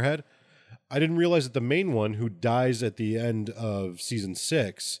 7-star on their head. I didn't realize that the main one who dies at the end of season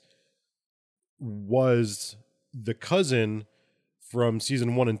 6 was the cousin from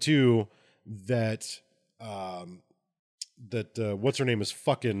season 1 and 2 that what's her name is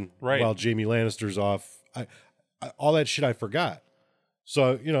fucking while Jaime Lannister's off. I all that shit I forgot.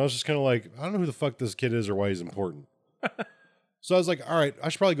 So, I was just kind of like, I don't know who the fuck this kid is or why he's important. So I was like, all right, I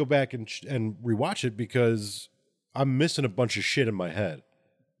should probably go back and rewatch it because I'm missing a bunch of shit in my head.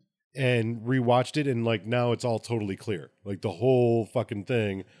 And rewatched it, and like now it's all totally clear. Like the whole fucking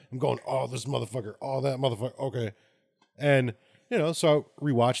thing. I'm going, oh, this motherfucker, oh, that motherfucker, okay. And, so I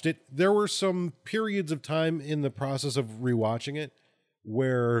rewatched it. There were some periods of time in the process of rewatching it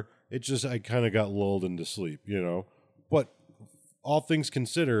where I kind of got lulled into sleep, But all things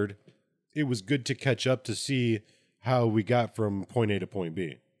considered, it was good to catch up to see how we got from point A to point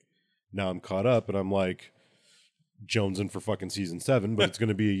B. Now I'm caught up, and I'm like jonesing for fucking season 7, but it's going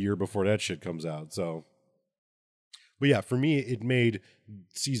to be a year before that shit comes out. So, but yeah, for me, it made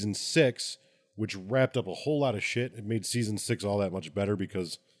season 6, which wrapped up a whole lot of shit. It made season 6 all that much better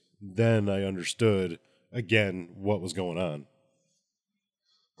because then I understood again what was going on.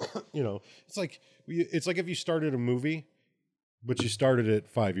 You know, it's like if you started a movie, but you started it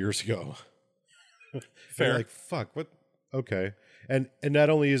 5 years ago. Fair. You're like, fuck, what? Okay. And not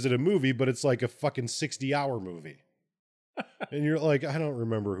only is it a movie, but it's like a fucking 60-hour movie. And you're like, I don't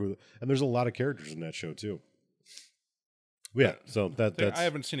remember who. And there's a lot of characters in that show too. Yeah, so that's. I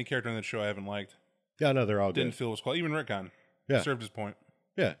haven't seen a character in that show I haven't liked. Yeah, no, they're all Didn't good. feel it was quite. Even Rickon. Yeah. Served his point.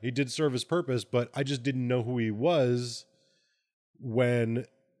 Yeah, he did serve his purpose, but I just didn't know who he was when.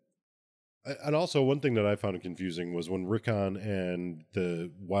 And also, one thing that I found confusing was when Rickon and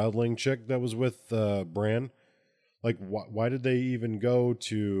the wildling chick that was with Bran, like, why did they even go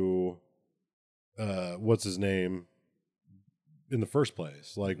to, what's his name, in the first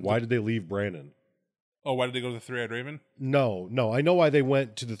place? Like, why did they leave Brandon? Oh, why did they go to the Three-Eyed Raven? No. I know why they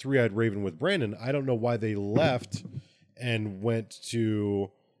went to the Three-Eyed Raven with Brandon. I don't know why they left and went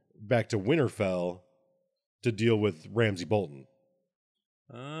back to Winterfell to deal with Ramsay Bolton.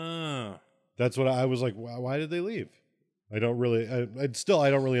 Oh. That's what I was like. Why did they leave? I don't really. I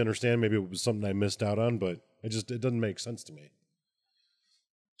don't really understand. Maybe it was something I missed out on, but it doesn't make sense to me.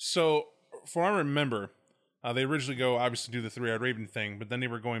 So, from what I remember, they originally go obviously do the Three-Eyed Raven thing, but then they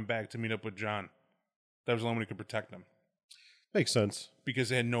were going back to meet up with Jon. That was the only one who could protect them. Makes sense, because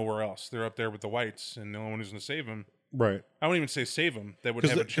they had nowhere else. They're up there with the Whites, and the only one who's going to save them. Right. I wouldn't even say save them. That would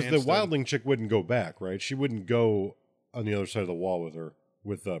have a chance. Because the wildling chick wouldn't go back, right? She wouldn't go on the other side of the wall with her,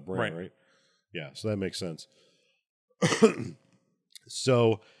 with Bran, right? Yeah, so that makes sense.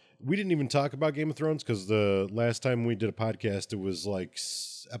 So we didn't even talk about Game of Thrones because the last time we did a podcast, it was like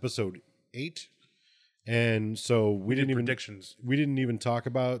episode 8. And so we didn't even talk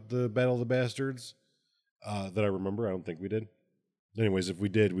about the Battle of the Bastards that I remember. I don't think we did. Anyways, if we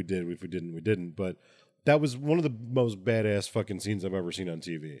did, we did. If we didn't, we didn't. But that was one of the most badass fucking scenes I've ever seen on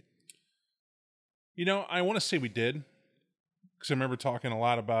TV. You know, I want to say we did. Because I remember talking a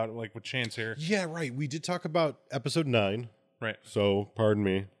lot about it, like with Chance here. Yeah, right. We did talk about episode 9. Right. So, pardon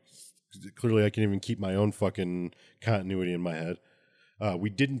me. Clearly, I can even keep my own fucking continuity in my head. We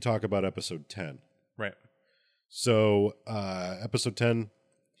didn't talk about episode 10. Right. So, episode 10,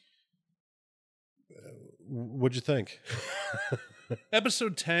 what'd you think?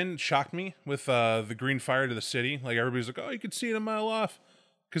 Episode 10 shocked me with the green fire to the city. Like, everybody's like, oh, you could see it a mile off.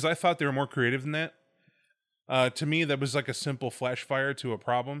 Because I thought they were more creative than that. To me, that was like a simple flash fire to a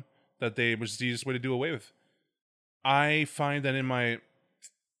problem that was the easiest way to do away with. I find that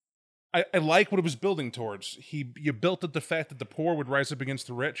I like what it was building towards. You built up the fact that the poor would rise up against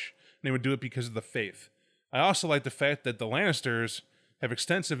the rich, and they would do it because of the faith. I also like the fact that the Lannisters have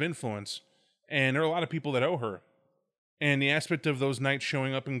extensive influence, and there are a lot of people that owe her. And the aspect of those knights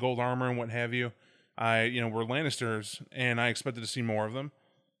showing up in gold armor and what have you, we're Lannisters, and I expected to see more of them.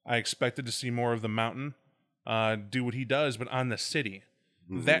 I expected to see more of the Mountain do what he does, but on the city.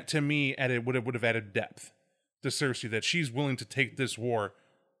 Mm-hmm. That, to me, would have added depth to Cersei, that she's willing to take this war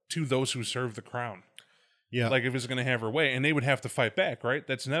to those who serve the crown. Yeah. Like, if it's going to have her way. And they would have to fight back, right?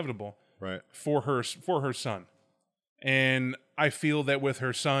 That's inevitable. Right. For her son. And I feel that with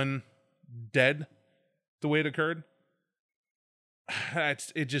her son dead the way it occurred, I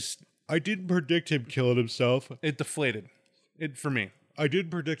didn't predict him killing himself. It deflated. For me. I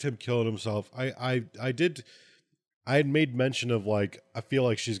did predict him killing himself. I had made mention of, like, I feel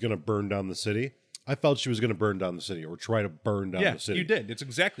like she's going to burn down the city. I felt she was going to burn down the city or try to burn down the city. Yeah, you did. It's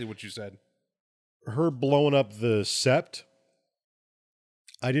exactly what you said. Her blowing up the sept,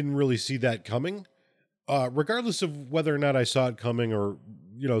 I didn't really see that coming. Regardless of whether or not I saw it coming or,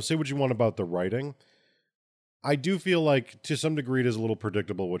 say what you want about the writing, I do feel like to some degree it is a little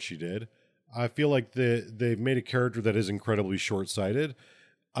predictable what she did. I feel like they've made a character that is incredibly short-sighted.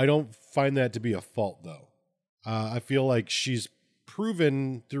 I don't find that to be a fault, though. I feel like she's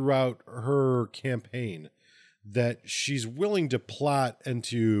proven throughout her campaign that she's willing to plot and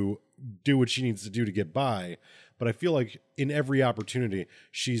to do what she needs to do to get by. But I feel like in every opportunity,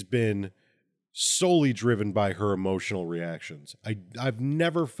 she's been solely driven by her emotional reactions. I've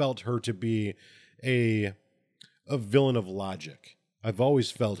never felt her to be a villain of logic. I've always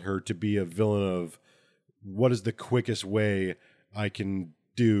felt her to be a villain of what is the quickest way I can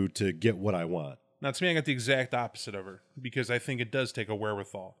do to get what I want. Now, to me, I got the exact opposite of her, because I think it does take a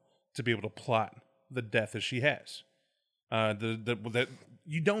wherewithal to be able to plot the death as she has. That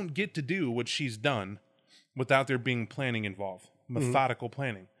you don't get to do what she's done without there being planning involved, methodical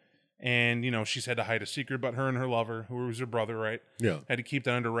planning. And, she's had to hide a secret about her and her lover, who was her brother, right? Yeah. Had to keep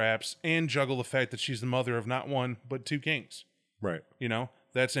that under wraps and juggle the fact that she's the mother of not one, but 2 kings. Right.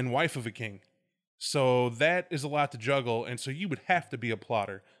 That's and wife of a king. So that is a lot to juggle. And so you would have to be a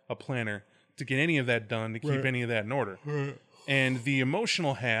plotter, a planner, to get any of that done, to keep any of that in order. Right. And the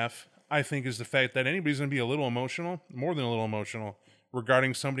emotional half, I think, is the fact that anybody's going to be a little emotional, more than a little emotional,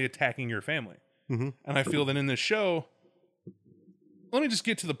 regarding somebody attacking your family. Mm-hmm. And I feel that in this show, let me just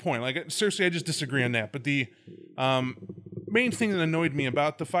get to the point. Like, seriously, I just disagree on that. But the main thing that annoyed me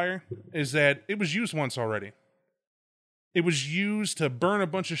about the fire is that it was used once already. It was used to burn a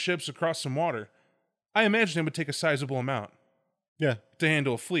bunch of ships across some water. I imagine it would take a sizable amount. Yeah. To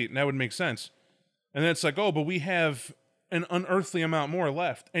handle a fleet, and that would make sense. And then it's like, oh, but we have an unearthly amount more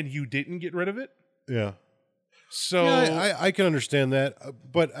left, and you didn't get rid of it? Yeah. So yeah, I can understand that,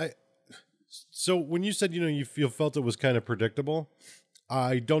 but so when you said, you felt it was kind of predictable,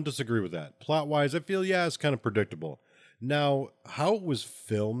 I don't disagree with that. Plot-wise, I feel, it's kind of predictable. Now, how it was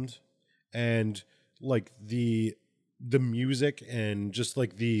filmed and like the music and just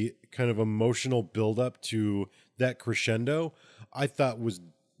like the kind of emotional buildup to that crescendo, I thought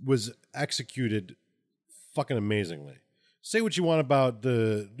was executed fucking amazingly. Say what you want about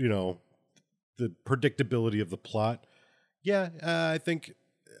the predictability of the plot. Yeah, I think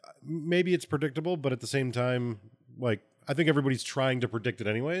maybe it's predictable, but at the same time, like, I think everybody's trying to predict it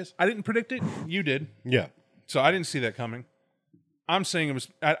anyways. I didn't predict it. You did. Yeah. So I didn't see that coming. I'm saying it was.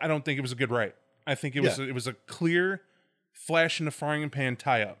 I don't think it was a good write. I think it was. It was a clear flash in the frying pan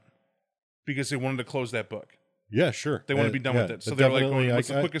tie-up because they wanted to close that book. Yeah, sure. They want to be done with it. So they're like, what's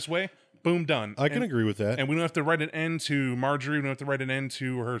the quickest way? Boom, done. I can agree with that. And we don't have to write an end to Marjorie. We don't have to write an end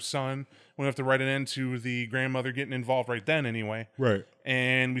to her son. We don't have to write an end to the grandmother getting involved right then anyway. Right.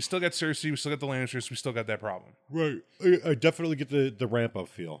 And we still got Cersei. We still got the Lannisters. We still got that problem. Right. I definitely get the ramp-up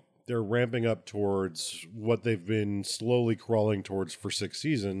feel. They're ramping up towards what they've been slowly crawling towards for 6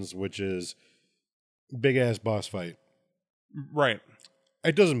 seasons, which is big-ass boss fight. Right.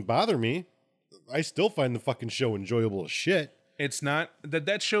 It doesn't bother me. I still find the fucking show enjoyable as shit. It's not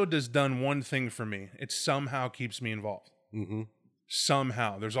that show has done one thing for me. It somehow keeps me involved. Mm-hmm.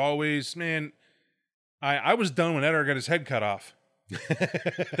 Somehow. There's always, man, I was done when Eddard got his head cut off.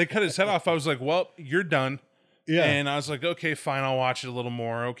 They cut his head off. I was like, well, you're done. Yeah. And I was like, okay, fine. I'll watch it a little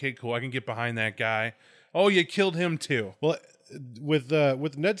more. Okay, cool. I can get behind that guy. Oh, you killed him too. Well, with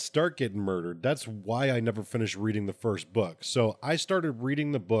Ned Stark getting murdered, that's why I never finished reading the first book. So I started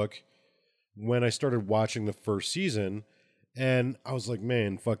reading the book when I started watching the first season. And I was like,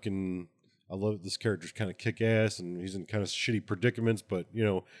 man, fucking, I love this character's kind of kick-ass, and he's in kind of shitty predicaments, but,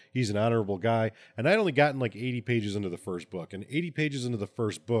 he's an honorable guy. And I'd only gotten like 80 pages into the first book. And 80 pages into the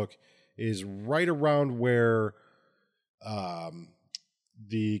first book is right around where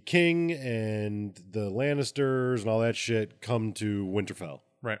the king and the Lannisters and all that shit come to Winterfell.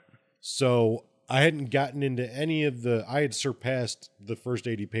 Right. So I hadn't gotten into any of I had surpassed the first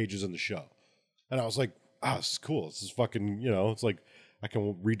 80 pages in the show. And I was like, this is cool. This is fucking, it's like I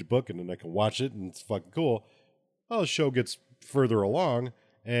can read the book and then I can watch it and it's fucking cool. Well, the show gets further along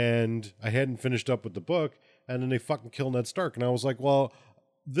and I hadn't finished up with the book and then they fucking kill Ned Stark. And I was like, well,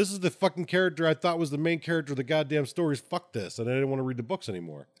 this is the fucking character I thought was the main character of the goddamn stories. Fuck this. And I didn't want to read the books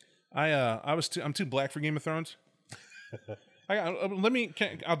anymore. I'm too black for Game of Thrones.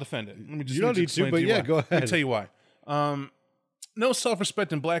 I'll defend it. Let me just, you don't need to, but yeah, go ahead. Let me tell you why. No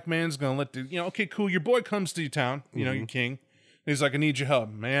self-respecting black man's gonna let okay, cool, your boy comes to your town, your king. He's like, I need your help.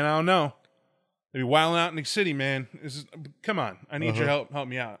 Man, I don't know. They be wilding out in the city, man. Come on, I need your help. Help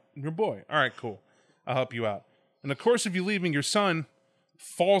me out. Your boy. All right, cool. I'll help you out. In the course of you leaving, your son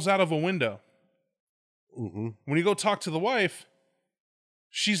falls out of a window. Mm-hmm. When you go talk to the wife,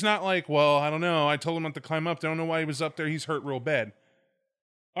 she's not like, well, I don't know. I told him not to climb up. I don't know why he was up there. He's hurt real bad.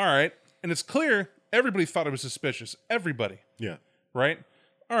 All right. And it's clear everybody thought it was suspicious. Everybody. Yeah. Right?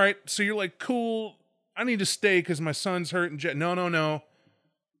 All right. So you're like, cool. I need to stay because my son's hurt. And no.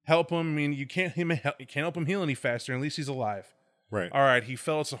 Help him. I mean, you can't help him heal any faster. At least he's alive. Right. All right. He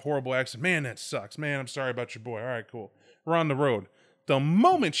fell. It's a horrible accident. Man, that sucks. Man, I'm sorry about your boy. All right, cool. We're on the road. The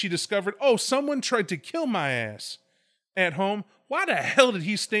moment she discovered, someone tried to kill my ass at home, why the hell did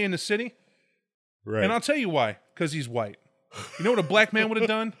he stay in the city? Right. And I'll tell you why. Because he's white. You know what a black man would have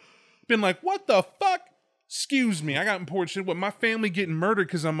done? Been like, what the fuck? Excuse me, I got important shit. What, my family getting murdered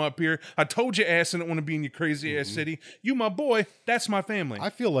because I'm up here? I told your ass I didn't want to be in your crazy ass city. You my boy, that's my family. I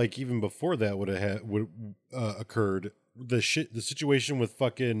feel like even before that would have occurred, the situation with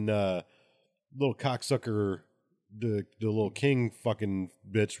fucking little cocksucker, the little king fucking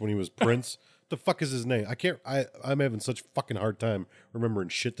bitch when he was prince, the fuck is his name? I can't. I'm having such fucking hard time remembering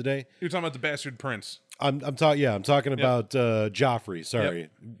shit today. You're talking about the bastard prince. I'm talking. Yeah, I'm talking about Joffrey. Sorry,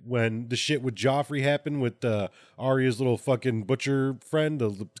 when the shit with Joffrey happened with Arya's little fucking butcher friend,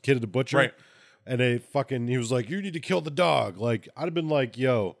 the kid of the butcher, Right. And he was like, "You need to kill the dog." Like, I'd have been like,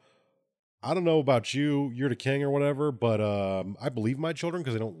 "Yo, I don't know about you. You're the king or whatever, but I believe my children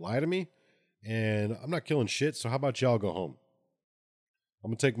because they don't lie to me, and I'm not killing shit. So how about y'all go home? I'm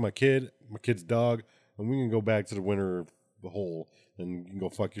gonna take my kid's dog, and we can go back to the winter of the hole, and you can go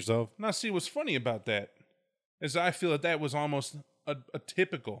fuck yourself." Now, see, what's funny about that is I feel that was almost a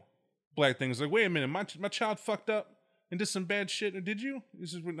typical black thing. It's like, wait a minute, my child fucked up and did some bad shit, or did you?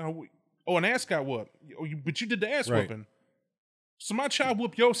 This is an ass got whooped. But you did the ass Right. whooping. So my child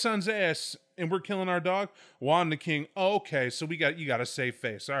whooped your son's ass, and we're killing our dog. Well, I'm the king. Oh, okay, so you got a safe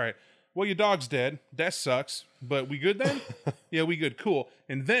face. All right. Well, your dog's dead. That sucks. But we good then? Yeah, we good. Cool.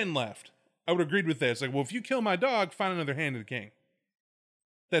 And then left. I would have agreed with that. It's like, well, if you kill my dog, find another hand of the king.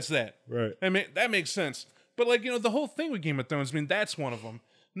 That's that. Right. I mean, that makes sense. But like, the whole thing with Game of Thrones, I mean, that's one of them.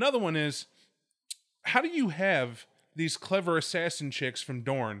 Another one is, how do you have these clever assassin chicks from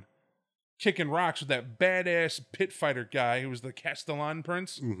Dorne kicking rocks with that badass pit fighter guy who was the Castellan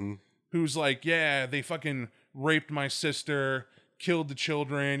prince, who's like, yeah, they fucking raped my sister, killed the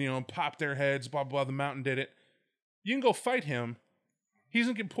children, popped their heads, blah, blah, the mountain did it. You can go fight him. He's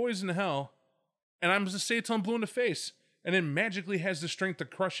going to get poisoned to hell. And I'm going to say it till I'm blue in the face. And then magically has the strength to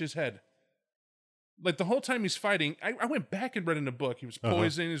crush his head. Like the whole time he's fighting, I went back and read in the book. He was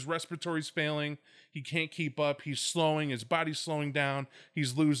poisoned, his respiratory's failing, he can't keep up, he's slowing, his body's slowing down,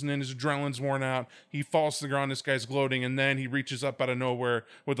 he's losing it, his adrenaline's worn out, he falls to the ground, this guy's gloating, and then he reaches up out of nowhere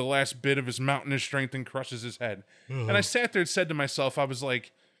with the last bit of his mountainous strength and crushes his head. And I sat there and said to myself, I was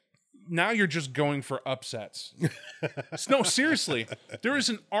like, now you're just going for upsets. No, seriously. There is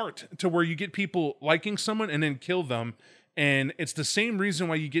an art to where you get people liking someone and then kill them. And it's the same reason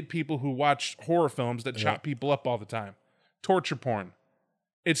why you get people who watch horror films that chop people up all the time. Torture porn.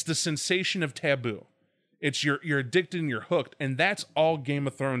 It's the sensation of taboo. It's you're addicted and you're hooked. And that's all Game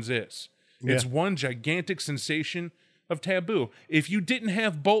of Thrones is. It's one gigantic sensation of taboo. If you didn't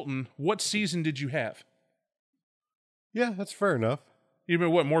have Bolton, what season did you have? Yeah, that's fair enough. You've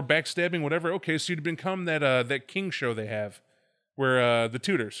been what, more backstabbing, whatever? Okay, so you'd become that King show they have, where the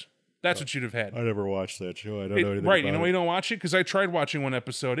Tudors. That's what you'd have had. I never watched that show. I don't know anything right, about you know it. why you don't watch it? Because I tried watching one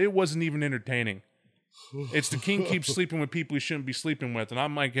episode. It wasn't even entertaining. It's the king keeps sleeping with people he shouldn't be sleeping with. And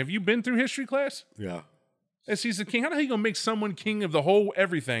I'm like, have you been through history class? Yeah. As he's the king, how the hell are you going to make someone king of the whole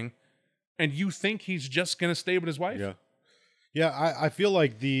everything and you think he's just going to stay with his wife? Yeah. Yeah, I feel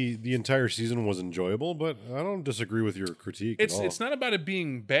like the entire season was enjoyable, but I don't disagree with your critique at all. It's not about it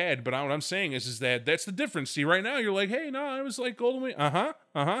being bad, but what I'm saying is that that's the difference. See, right now you're like, hey, no, I was like Golden Week.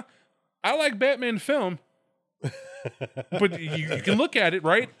 I like Batman film, but you can look at it,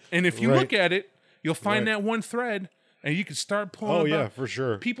 right? And if you look at it, you'll find that one thread, and you can start pulling. Oh yeah, for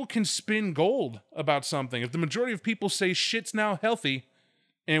sure. People can spin gold about something. If the majority of people say shit's now healthy,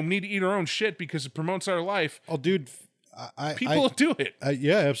 and we need to eat our own shit because it promotes our life, Oh, dude, people do it.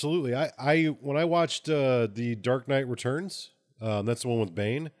 yeah, absolutely. I when I watched the Dark Knight Returns, that's the one with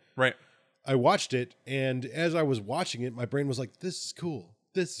Bane. Right. I watched it, and as I was watching it, my brain was like, "This is cool.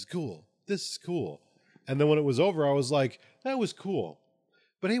 This is cool. This is cool." And then when it was over, I was like, "That was cool."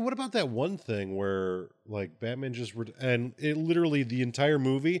 But hey, what about that one thing where like Batman just and it literally the entire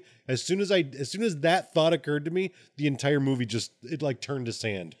movie, as soon as that thought occurred to me, the entire movie it like turned to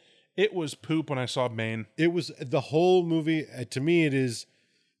sand. It was poop when I saw Bane. It was the whole movie. To me, it is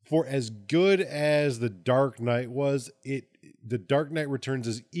for as good as The Dark Knight was. The Dark Knight Returns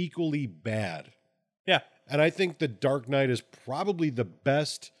is equally bad. Yeah. And I think The Dark Knight is probably the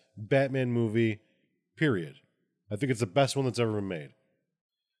best Batman movie, period. I think it's the best one that's ever been made.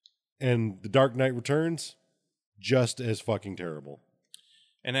 And The Dark Knight Returns, just as fucking terrible.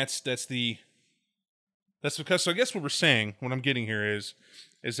 And that's because, so I guess what we're saying, what I'm getting here is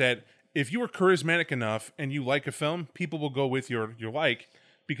that if you are charismatic enough and you like a film, people will go with your like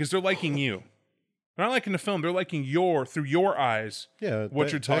because they're liking you. They're not liking the film, they're liking through your eyes, Yeah,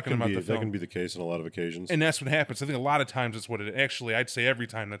 what you're talking about the That film. can be the case on a lot of occasions. And that's what happens. I think a lot of times that's what it is. Actually, I'd say every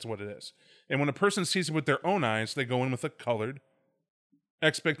time that's what it is. And when a person sees it with their own eyes, they go in with a colored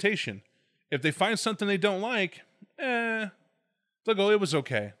expectation. If they find something they don't like, they'll go, it was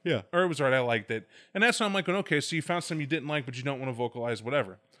okay. Yeah. Or it was all right, I liked it. And that's why I'm like, okay, so you found something you didn't like, but you don't want to vocalize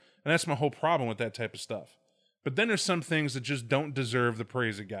whatever. And that's my whole problem with that type of stuff. But then there's some things that just don't deserve the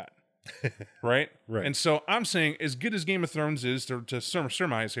praise it got. Right? Right. And so I'm saying, as good as Game of Thrones is, to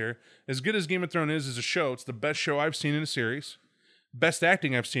surmise here, as good as Game of Thrones is as a show, it's the best show I've seen in a series, best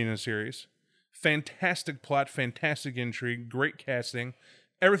acting I've seen in a series, Fantastic plot, fantastic intrigue, great casting.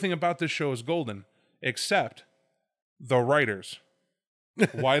 Everything about this show is golden, except the writers.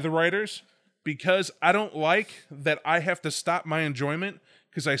 Why the writers? Because I don't like that I have to stop my enjoyment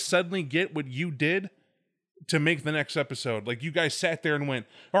because I suddenly get what you did to make the next episode. Like, you guys sat there and went,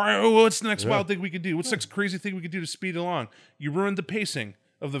 all right, what's the next wild thing we could do? What's the next crazy thing we could do to speed it along? You ruined the pacing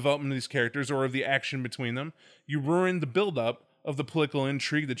of the development of these characters or of the action between them. You ruined the build-up of the political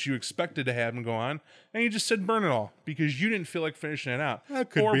intrigue that you expected to have and go on, and you just said burn it all because you didn't feel like finishing it out.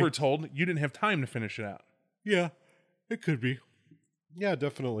 Or we're told you didn't have time to finish it out. Yeah, it could be. Yeah,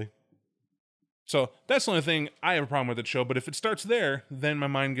 definitely. So that's the only thing I have a problem with the show, but if it starts there, then my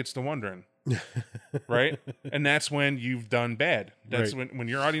mind gets to wondering. Right? And that's when you've done bad. That's when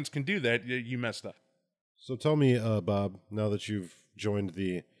your audience can do that, you messed up. So tell me, Bob, now that you've joined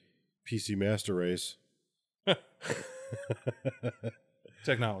the PC Master Race,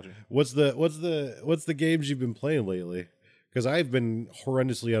 Technology. what's the games you've been playing lately? Because I've been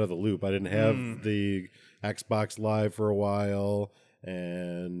horrendously out of the loop. I didn't have the Xbox Live for a while,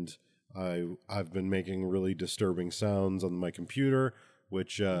 and I've been making really disturbing sounds on my computer.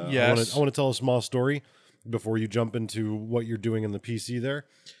 Which yes. I want to tell a small story before you jump into what you're doing in the PC there.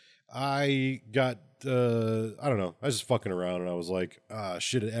 I got I don't know. I was just fucking around and I was like,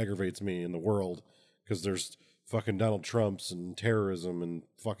 shit, it aggravates me in the world because there's fucking Donald Trumps and terrorism and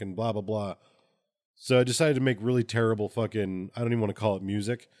fucking blah blah blah. So I decided to make really terrible fucking, I don't even want to call it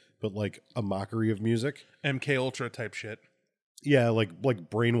music, but like a mockery of music. MK Ultra type shit. Yeah, like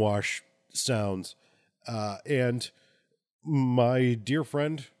brainwash sounds. And my dear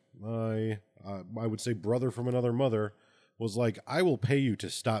friend, I would say brother from another mother, was like, I will pay you to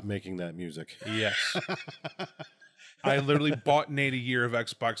stop making that music. Yes. I literally bought Nate a year of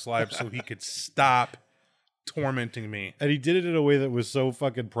Xbox Live so he could stop tormenting me. And he did it in a way that was so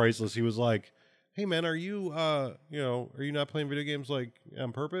fucking priceless. He was like, hey man, are you are you not playing video games like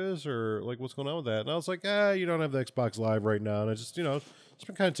on purpose, or like what's going on with that? And I was like, you don't have the Xbox Live right now, and I just just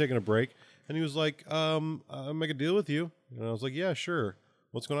been kind of taking a break. And he was like, I'll make a deal with you. And I was like, yeah, sure.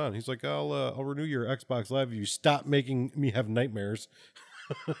 What's going on? He's like, I'll renew your Xbox Live if you stop making me have nightmares.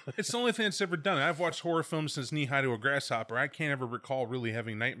 It's the only thing that's ever done it. I've watched horror films since Knee High to a Grasshopper. I can't ever recall really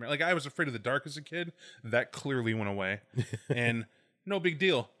having nightmares. Like, I was afraid of the dark as a kid. That clearly went away. And no big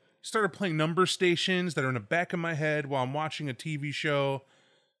deal. Started playing number stations that are in the back of my head while I'm watching a TV show.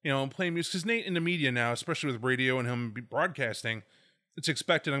 I'm playing music. Because Nate in the media now, especially with radio and him broadcasting, it's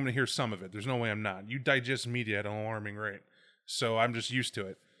expected I'm going to hear some of it. There's no way I'm not. You digest media at an alarming rate. So I'm just used to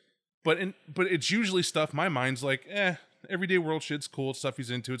it. But it's usually stuff my mind's like, everyday world shit's cool. Stuff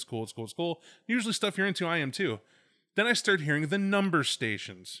he's into, it's cool, it's cool, it's cool. Usually stuff you're into, I am too. Then I start hearing the number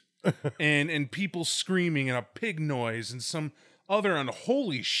stations and people screaming and a pig noise and some other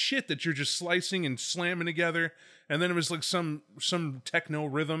unholy shit that you're just slicing and slamming together. And then it was like some techno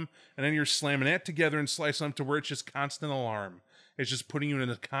rhythm, and then you're slamming that together and slicing them to where it's just constant alarm. It's just putting you in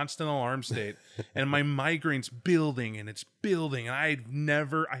a constant alarm state. And my migraine's building and it's building. And I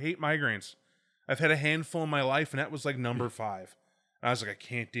hate migraines. I've had a handful in my life, and that was like number 5. And I was like, I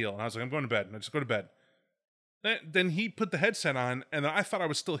can't deal. And I was like, I'm going to bed. And I just go to bed. Then he put the headset on, and I thought I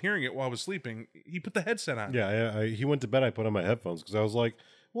was still hearing it while I was sleeping. He put the headset on. Yeah, he went to bed. I put on my headphones because I was like,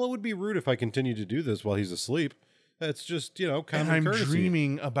 well, it would be rude if I continue to do this while he's asleep. That's just, common and I'm courtesy.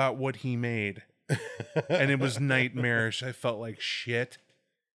 Dreaming about what he made. And it was nightmarish. I felt like shit.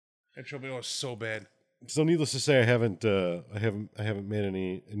 And it was so bad. So needless to say, I haven't made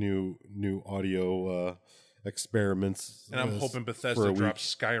any new audio experiments. And I'm hoping Bethesda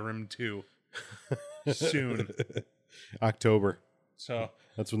drops Skyrim 2 soon. October. So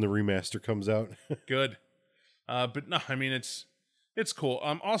that's when the remaster comes out. Good. But no, I mean it's cool.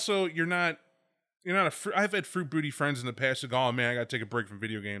 Also, you're not I've had fruit booty friends in the past who go, oh man, I gotta take a break from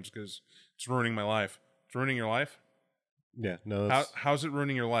video games because it's ruining my life. It's ruining your life? Yeah, no. How's it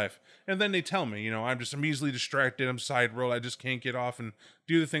ruining your life? And then they tell me, I'm easily distracted. I'm side road. I just can't get off and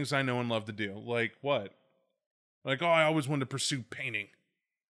do the things I know and love to do. Like what? Like, I always wanted to pursue painting.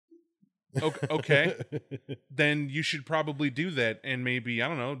 Okay. Then you should probably do that and maybe, I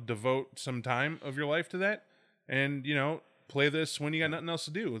don't know, devote some time of your life to that and, play this when you got nothing else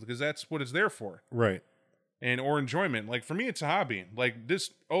to do because that's what it's there for. Right. Or enjoyment. Like for me, it's a hobby. Like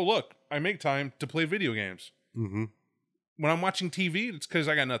this, look, I make time to play video games. Mm-hmm. When I'm watching TV, it's because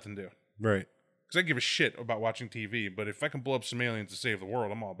I got nothing to do. Right. Because I give a shit about watching TV, but if I can blow up some aliens to save the world,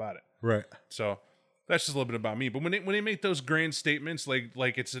 I'm all about it. Right. So that's just a little bit about me. But when they make those grand statements,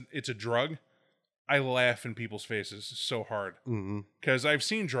 like it's a drug, I laugh in people's faces so hard. Because I've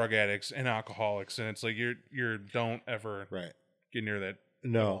seen drug addicts and alcoholics, and it's like you don't ever right get near that.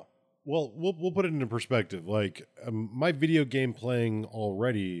 No. Well, we'll put it into perspective. Like my video game playing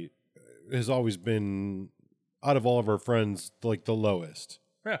already has always been, out of all of our friends, like the lowest.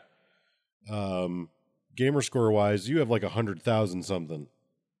 Yeah. Gamer score wise, you have like 100,000 something.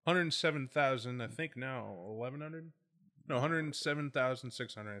 107,000, I think now. 1,100? No,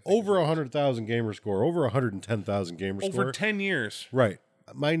 107,600. Over 100,000 gamer score. Over 110,000 gamer score. Over 10 years. Right.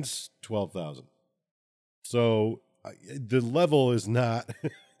 Mine's 12,000. So the level is not.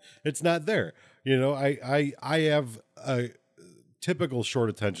 It's not there. You know, I have a typical short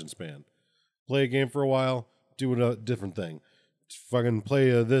attention span. Play a game for a while, do a different thing. Fucking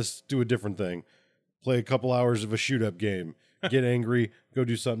play this, do a different thing. Play a couple hours of a shoot-up game. Get angry, go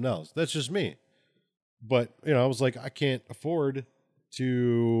do something else. That's just me. But, you know, I was like, I can't afford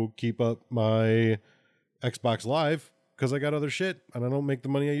to keep up my Xbox Live because I got other shit and I don't make the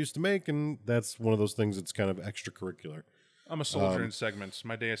money I used to make. And that's one of those things that's kind of extracurricular. I'm a soldier in segments.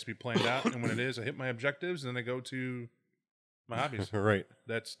 My day has to be planned out, and when it is, I hit my objectives, and then I go to my hobbies. Right.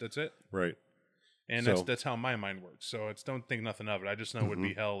 That's it. Right. And that's how my mind works. So it's don't think nothing of it. I just know it would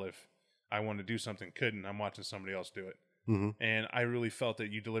be hell if I wanted to do something, couldn't. I'm watching somebody else do it. And I really felt that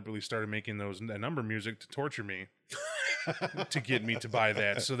you deliberately started making that number music to torture me to get me to buy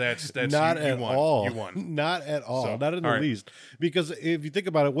that. So that's not you at won. all. You won. Not at all. So, not in the all right. least. Because if you think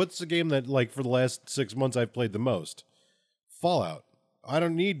about it, what's the game that, like, for the last 6 months I've played the most? Fallout. I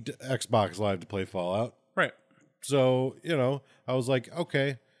don't need Xbox Live to play Fallout. Right. So, you know, I was like,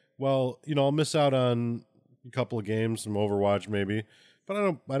 okay, well, you know, I'll miss out on a couple of games, some Overwatch maybe, but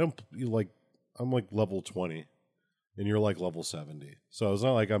I don't like, I'm like level 20 and you're like level 70. So it's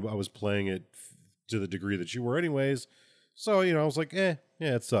not like I was playing it to the degree that you were anyways. So, you know, I was like, yeah,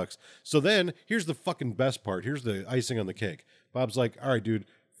 it sucks. So then here's the fucking best part. Here's the icing on the cake. Bob's like, all right, dude,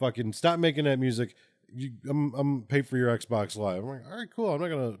 fucking stop making that music. I'm pay for your Xbox Live. I'm like, all right, cool. I'm not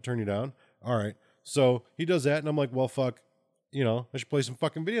going to turn you down. All right. So he does that. And I'm like, well, fuck, you know, I should play some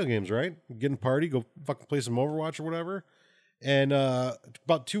fucking video games, right? Get in party, go fucking play some Overwatch or whatever. And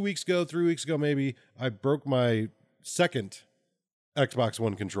about 3 weeks ago, maybe, I broke my second Xbox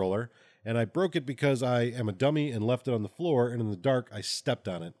One controller. And I broke it because I am a dummy and left it on the floor. And in the dark, I stepped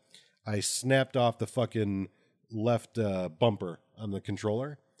on it. I snapped off the fucking left bumper on the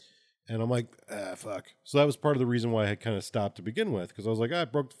controller. And I'm like, fuck. So that was part of the reason why I had kind of stopped to begin with. Because I was like, I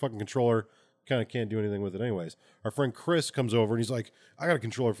broke the fucking controller. Kind of can't do anything with it anyways. Our friend Chris comes over and he's like, I got a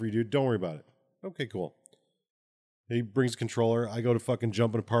controller for you, dude. Don't worry about it. Okay, cool. He brings a controller. I go to fucking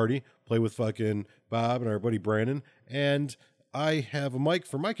jump in a party, play with fucking Bob and our buddy Brandon. And I have a mic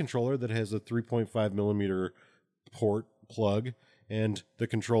for my controller that has a 3.5 millimeter port plug. And the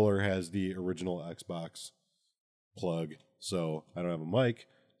controller has the original Xbox plug. So I don't have a mic.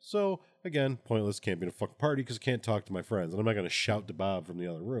 So, again, pointless, can't be in a fucking party because I can't talk to my friends. And I'm not going to shout to Bob from the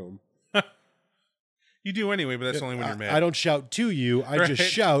other room. You do anyway, but that's only when you're mad. I don't shout to you. I just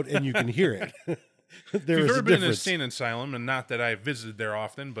shout and you can hear it. If you've ever been in a insane asylum, and not that I visited there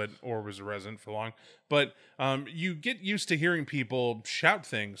often, or was a resident for long, but you get used to hearing people shout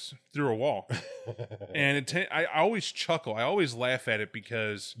things through a wall. And I always chuckle. I always laugh at it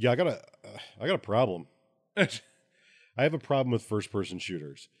because... Yeah, I got a problem. I have a problem with first-person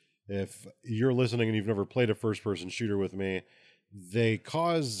shooters. If you're listening and you've never played a first-person shooter with me, they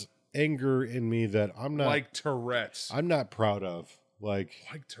cause anger in me that I'm not... Like Tourette's. I'm not proud of. Like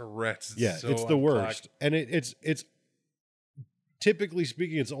Tourette's. Yeah, so it's the worst. And it's typically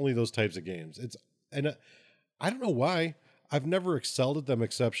speaking, it's only those types of games. I don't know why. I've never excelled at them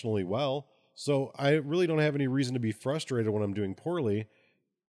exceptionally well. So I really don't have any reason to be frustrated when I'm doing poorly.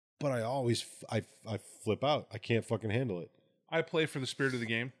 But I always I flip out. I can't fucking handle it. I play for the spirit of the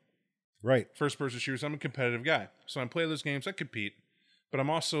game. Right. First person shooters. I'm a competitive guy. So I play those games. I compete. But I'm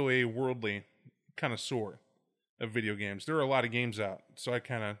also a worldly connoisseur of video games. There are a lot of games out. So I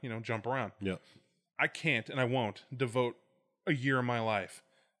kind of, jump around. Yeah. I can't and I won't devote a year of my life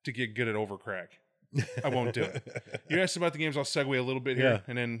to get good at Overcrack. I won't do it. You asked about the games. I'll segue a little bit here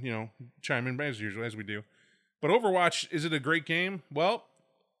and then, chime in as usual, as we do. But Overwatch, is it a great game? Well,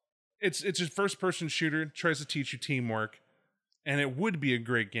 it's a first-person shooter. It tries to teach you teamwork, and it would be a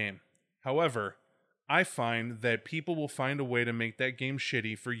great game. However, I find that people will find a way to make that game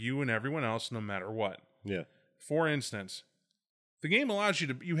shitty for you and everyone else no matter what. Yeah. For instance, the game allows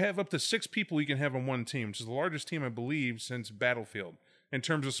you have up to 6 people you can have on one team, which is the largest team, I believe, since Battlefield in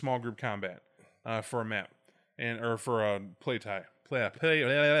terms of small group combat for a map or for a play style.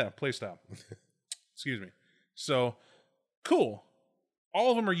 Excuse me. So, cool. All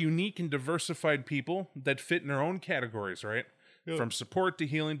of them are unique and diversified people that fit in their own categories, right? from support to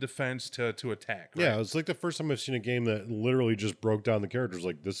healing, defense to attack. Right? Yeah, it's like the first time I've seen a game that literally just broke down the characters.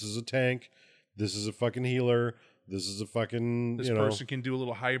 Like, this is a tank, this is a fucking healer, this is a fucking, This person can do a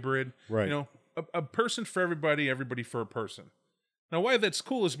little hybrid. Right. You know, a person for everybody, everybody for a person. Now, why that's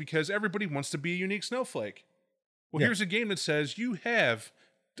cool is because everybody wants to be a unique snowflake. Well, Yeah. here's a game that says you have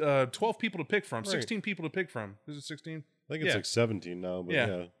 12 people to pick from, Right. 16 people to pick from. Is it 16? I think it's Yeah. like 17 now, but Yeah.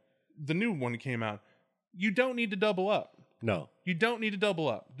 yeah. The new one came out. You don't need to double up. No. You don't need to double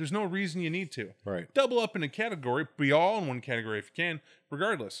up. There's no reason you need to. Right. Double up in a category, be all in one category if you can,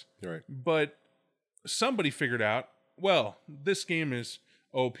 regardless. Right. But somebody figured out, well, this game is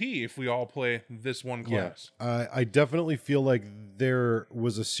OP if we all play this one class. Yeah. I definitely feel like there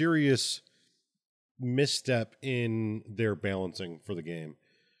was a serious misstep in their balancing for the game.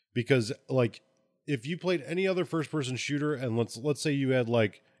 Because, like, if you played any other first-person shooter, and let's say you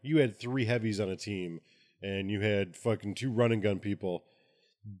had 3 heavies on a team, and you had fucking 2 run and gun people,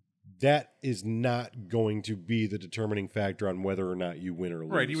 that is not going to be the determining factor on whether or not you win or lose.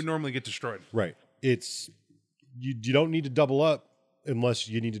 Right, you would normally get destroyed. Right. It's you don't need to double up unless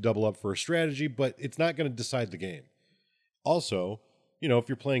you need to double up for a strategy, but it's not going to decide the game. Also, if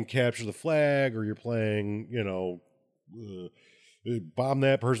you're playing capture the flag or you're playing, bomb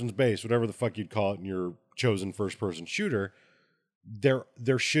that person's base, whatever the fuck you'd call it in your chosen first-person shooter,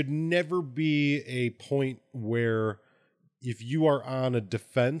 there should never be a point where if you are on a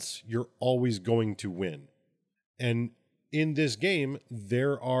defense, you're always going to win. And in this game,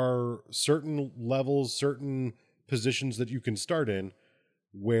 there are certain levels, certain positions that you can start in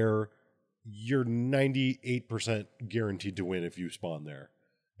where you're 98% guaranteed to win if you spawn there.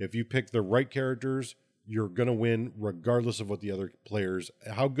 If you pick the right characters, you're going to win regardless of what the other players,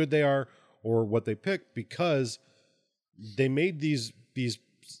 how good they are or what they pick, because they made these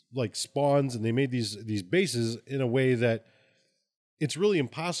like spawns and they made these bases in a way that it's really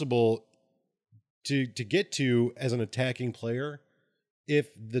impossible to get to as an attacking player if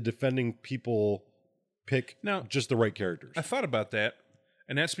the defending people pick just the right characters. I thought about that,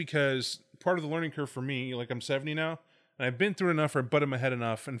 and that's because part of the learning curve for me, like I'm 70 now, and I've been through enough or butted my head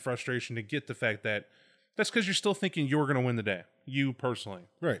enough in frustration to get the fact that that's because you're still thinking you're going to win the day, you personally.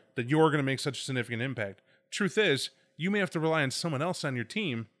 Right. That you're going to make such a significant impact. Truth is, you may have to rely on someone else on your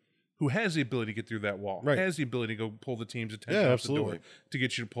team who has the ability to get through that wall, right. has the ability to go pull the team's attention Yeah, off the door to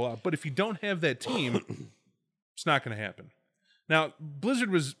get you to pull out. But if you don't have that team, it's not going to happen. Now, Blizzard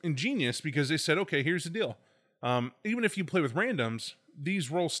was ingenious because they said, okay, here's the deal. Even if you play with randoms,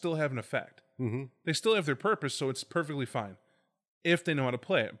 these roles still have an effect. Mm-hmm. They still have their purpose, so it's perfectly fine if they know how to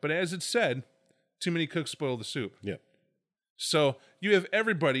play it. But as it said, too many cooks spoil the soup. Yeah. So you have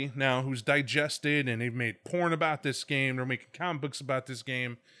everybody now who's digested and they've made porn about this game. They're making comic books about this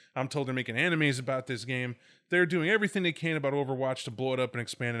game. I'm told they're making animes about this game. They're doing everything they can about Overwatch to blow it up and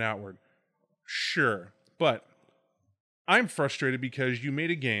expand it outward. Sure. But I'm frustrated because you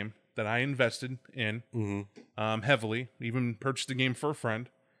made a game that I invested in heavily, even purchased the game for a friend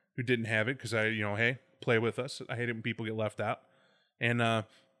who didn't have it because hey, play with us. I hate it when people get left out. And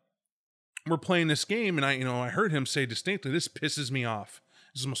we're playing this game, and I heard him say distinctly, this pisses me off.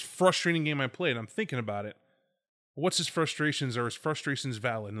 This is the most frustrating game I played. I'm thinking about it. What's his frustrations? Are his frustrations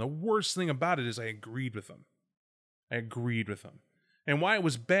valid? And the worst thing about it is I agreed with him. And why it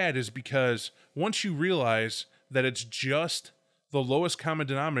was bad is because once you realize that it's just the lowest common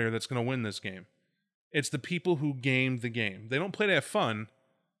denominator that's going to win this game, it's the people who gamed the game. They don't play to have fun.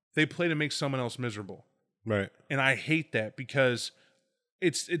 They play to make someone else miserable. Right. And I hate that because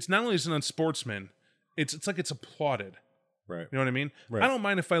it's not only is it unsportsman, it's like it's applauded. Right. You know what I mean? Right. I don't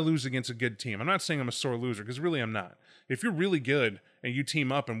mind if I lose against a good team. I'm not saying I'm a sore loser, because really I'm not. If you're really good and you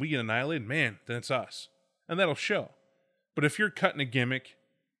team up and we get annihilated, man, then it's us. And that'll show. But if you're cutting a gimmick,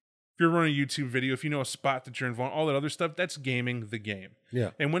 if you're running a YouTube video, if you know a spot that you're involved, all that other stuff, that's gaming the game.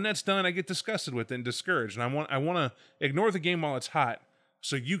 Yeah. And when that's done, I get disgusted with it and discouraged. And I want to ignore the game while it's hot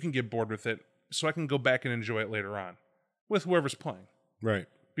so you can get bored with it, so I can go back and enjoy it later on with whoever's playing. Right.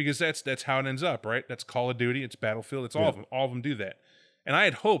 Because that's how it ends up, right? That's Call of Duty, it's Battlefield, it's all of them. All of them do that. And I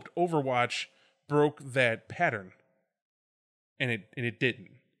had hoped Overwatch broke that pattern. And it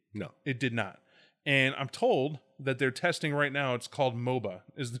didn't. No. It did not. And I'm told that they're testing right now, it's called MOBA,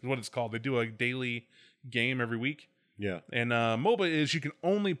 is what it's called. They do a daily game every week. Yeah. And MOBA is you can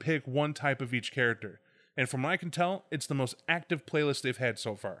only pick one type of each character. And from what I can tell, it's the most active playlist they've had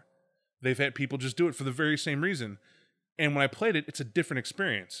so far. They've had people just do it for the very same reason. And when I played it, it's a different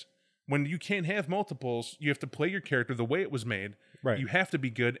experience. When you can't have multiples, you have to play your character the way it was made. Right. You have to be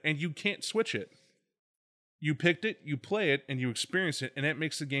good, and you can't switch it. You picked it, you play it, and you experience it, and that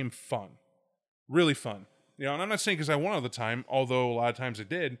makes the game fun. Really fun. You know, and I'm not saying because I won all the time, although a lot of times I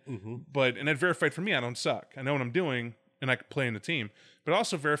did. But and that verified for me, I don't suck. I know what I'm doing, and I can play in the team. But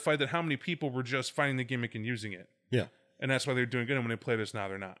also verified that how many people were just finding the gimmick and using it. Yeah. And that's why they're doing good. And when they play this now,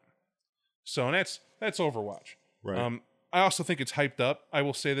 they're not. So, and that's Overwatch. Right. I also think it's hyped up. I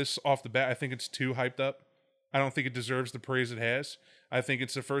will say this off the bat. I think it's too hyped up. I don't think it deserves the praise it has. I think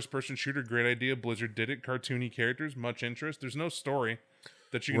it's a first-person shooter. Great idea. Blizzard did it. Cartoony characters, much interest. There's no story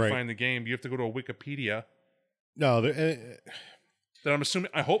that you can find in the game. You have to go to a Wikipedia. No, that I'm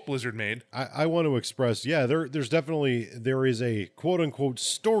assuming. I hope Blizzard made. I want to express. Yeah, there is a quote unquote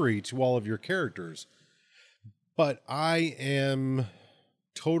story to all of your characters, but I am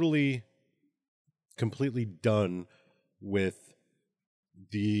completely done with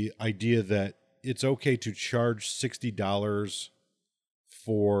the idea that it's okay to charge $60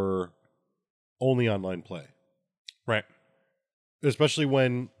 for only online play. Right. Especially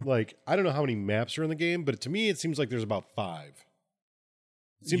when, like, I don't know how many maps are in the game, but to me it seems like there's about 5.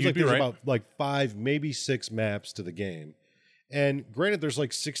 It seems like there's about like 5, maybe 6 maps to the game. And granted, there's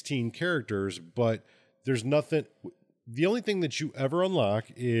like 16 characters, but there's nothing. The only thing that you ever unlock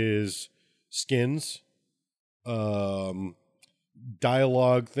is skins,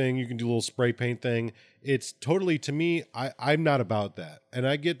 dialogue thing. You can do a little spray paint thing. It's totally, to me, I'm not about that. And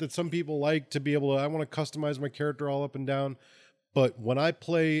I get that some people like to be able to, I want to customize my character all up and down. But when I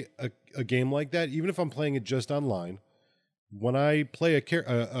play a game like that, even if I'm playing it just online, when I play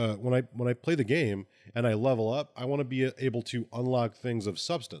when I play the game and I level up, I want to be able to unlock things of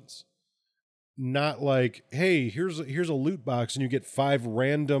substance. Not like, hey, here's a loot box and you get 5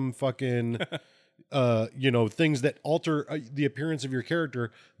 random fucking things that alter the appearance of your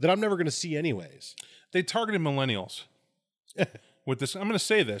character that I'm never going to see anyways. They targeted millennials with this. I'm going to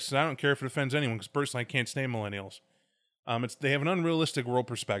say this, and I don't care if it offends anyone because personally I can't stand millennials. They have an unrealistic world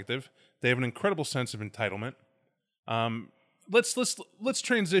perspective. They have an incredible sense of entitlement. Let's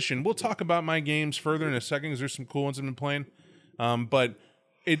transition. We'll talk about my games further in a second because there's some cool ones I've been playing. But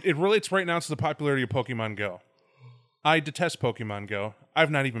it relates right now to the popularity of Pokemon Go. I detest Pokemon Go.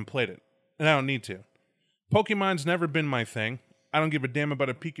 I've not even played it, and I don't need to. Pokemon's never been my thing. I don't give a damn about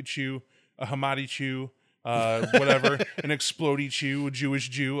a Pikachu, a Hamadichu, whatever, an Explodichu, a Jewish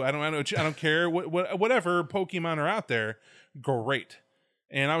Jew. I don't care. Whatever Pokemon are out there, great.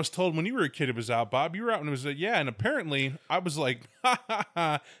 And I was told when you were a kid it was out, Bob. You were out and it was yeah. And apparently I was like,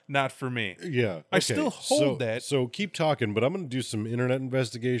 not for me. Yeah, okay. I still hold that. So keep talking, but I'm going to do some internet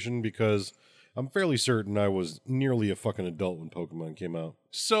investigation because I'm fairly certain I was nearly a fucking adult when Pokemon came out.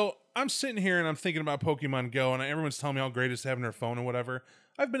 So I'm sitting here and I'm thinking about Pokemon Go, and everyone's telling me how great it is to have on their phone and whatever.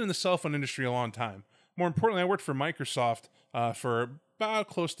 I've been in the cell phone industry a long time. More importantly, I worked for Microsoft for about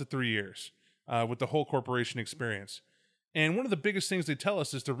close to 3 years with the whole corporation experience. And one of the biggest things they tell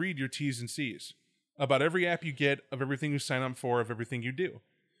us is to read your T's and C's about every app you get, of everything you sign up for, of everything you do.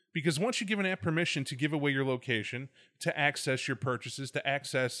 Because once you give an app permission to give away your location, to access your purchases, to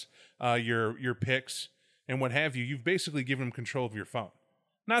access your picks, and what have you, you've basically given them control of your phone.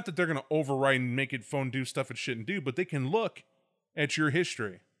 Not that they're going to override and make it phone do stuff it shouldn't do, but they can look at your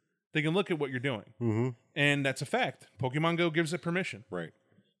history. They can look at what you're doing. Mm-hmm. And that's a fact. Pokemon Go gives it permission. Right.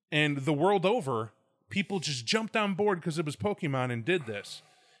 And the world over, people just jumped on board because it was Pokemon and did this.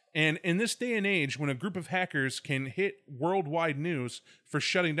 And in this day and age, when a group of hackers can hit worldwide news for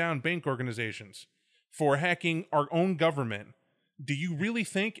shutting down bank organizations, for hacking our own government, do you really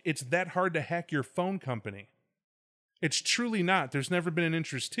think it's that hard to hack your phone company? It's truly not. There's never been an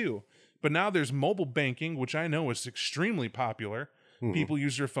interest to. But now there's mobile banking, which I know is extremely popular. Mm-hmm. People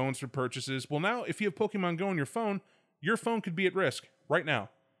use their phones for purchases. Well, now, if you have Pokemon Go on your phone could be at risk right now.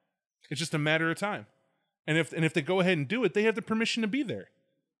 It's just a matter of time. And if they go ahead and do it, they have the permission to be there.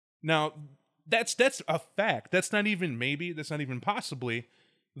 Now, that's a fact. That's not even maybe. That's not even possibly.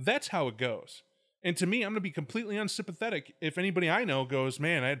 That's how it goes. And to me, I'm going to be completely unsympathetic if anybody I know goes,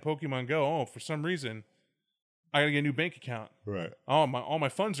 man, I had Pokemon Go. Oh, for some reason, I got to get a new bank account. Right. Oh, all my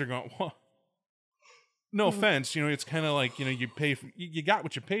funds are gone. Well, no offense. It's kind of like, you pay for, you got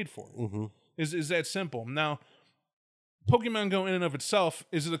what you paid for. Mm-hmm. Is that simple. Now, Pokemon Go in and of itself,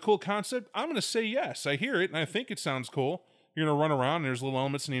 is it a cool concept? I'm going to say yes. I hear it, and I think it sounds cool. You're going to run around, and there's little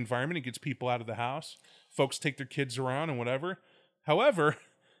elements in the environment. It gets people out of the house. Folks take their kids around and whatever. However,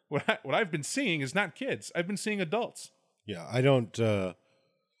 what I've been seeing is not kids. I've been seeing adults. Yeah, I don't...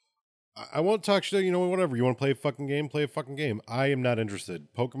 I won't talk shit, whatever. You want to play a fucking game? Play a fucking game. I am not interested.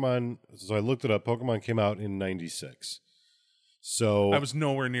 Pokemon, so I looked it up. Pokemon came out in 96. So... I was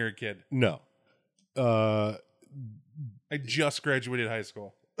nowhere near a kid. No. I just graduated high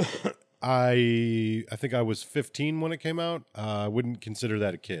school. I think I was 15 when it came out. I wouldn't consider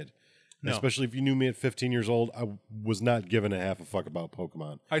that a kid. No. Especially if you knew me at 15 years old, I was not giving a half a fuck about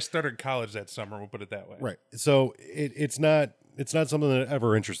Pokemon. I started college that summer. We'll put it that way. Right. So it's not something that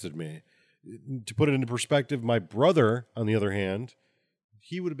ever interested me. To put it into perspective, my brother, on the other hand,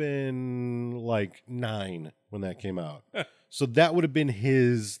 he would have been like 9 when that came out. So that would have been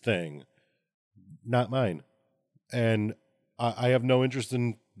his thing, not mine. And I have no interest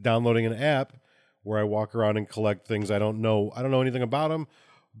in downloading an app where I walk around and collect things I don't know anything about them.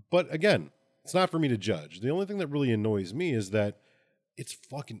 But again, it's not for me to judge. The only thing that really annoys me is that it's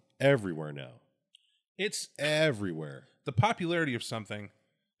fucking everywhere now. It's Everywhere. the popularity of something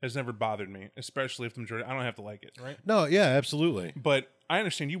has never bothered me, especially if the majority. I don't have to like it, right? No, yeah, absolutely. But I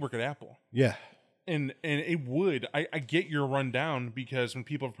understand you work at Apple, Yeah. and it would. I get your rundown because when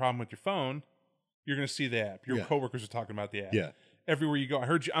people have a problem with your phone, you're going to see the app. Your Yeah. coworkers are talking about the app. Yeah. Everywhere you go, I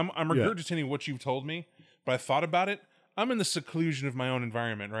heard you. I'm regurgitating what you've told me, but I thought about it. I'm in the seclusion of my own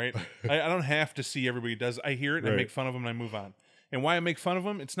environment, right? I don't have to see everybody does. I hear it, and I Right. make fun of them, and I move on. And why I make fun of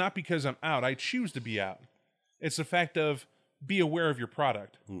them, it's not because I'm out. I choose to be out. It's the fact of be aware of your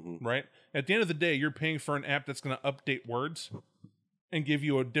product, right? At the end of the day, you're paying for an app that's going to update words and give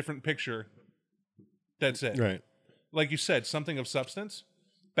you a different picture. That's it. Right. Like you said, something of substance.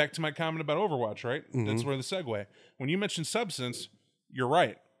 Back to my comment about Overwatch, right? That's where the segue. When you mention substance, you're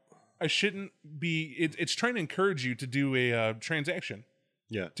right. I shouldn't be. It's trying to encourage you to do a transaction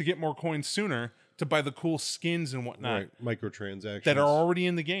Yeah. to get more coins sooner to buy the cool skins and whatnot Right. Microtransactions. that are already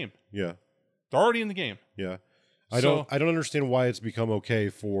in the game. Yeah. They're already in the game. Yeah. I So- don't understand why it's become okay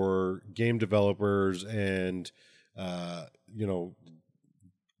for game developers and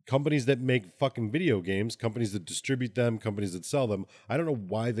companies that make fucking video games, companies that distribute them, companies that sell them. I don't know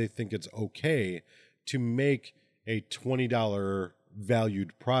why they think it's okay to make a $20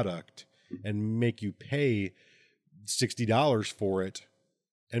 valued product and make you pay $60 for it,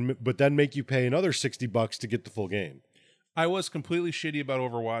 but then make you pay another $60 to get the full game. I was completely shitty about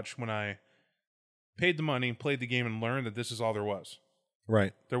Overwatch when I paid the money, played the game, and learned that this is all there was.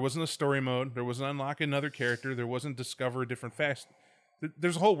 Right. There wasn't a story mode. There wasn't unlock another character. There wasn't discover a different fast.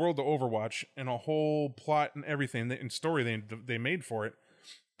 There's a whole world to Overwatch and a whole plot and everything and story they made for it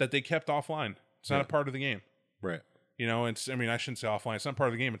that they kept offline. It's not a part of the game. Right. You know, I shouldn't say offline. It's not part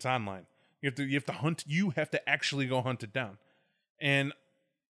of the game. It's online. You have to hunt. You have to actually go hunt it down, and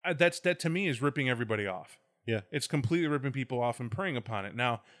that to me is ripping everybody off. Yeah. It's completely ripping people off and preying upon it.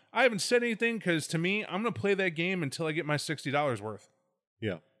 Now, I haven't said anything because to me, I'm going to play that game until I get my $60 worth.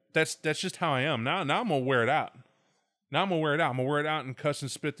 Yeah. That's just how I am. Now I'm going to wear it out. I'm going to wear it out and cuss and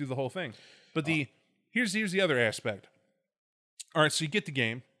spit through the whole thing. But here's the other aspect. All right, so you get the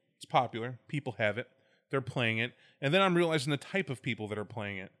game. It's popular. People have it. They're playing it. And then I'm realizing the type of people that are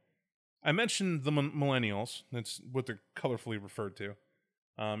playing it. I mentioned the millennials. That's what they're colorfully referred to.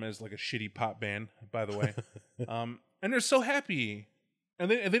 As like a shitty pop band, by the way. And they're so happy. And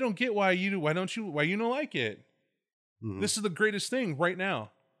they don't get why you don't like it. Mhm. This is the greatest thing right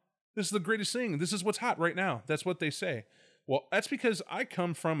now. This is the greatest thing. This is what's hot right now. That's what they say. Well, that's because I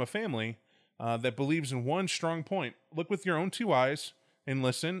come from a family that believes in one strong point. Look with your own two eyes and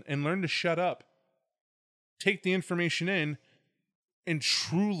listen and learn to shut up. Take the information in and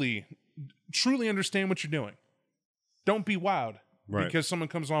truly understand what you're doing. Don't be wowed Right. because someone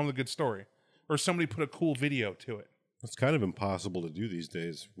comes along with a good story or somebody put a cool video to it. It's kind of impossible to do these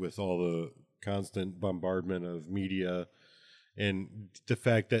days with all the constant bombardment of media and the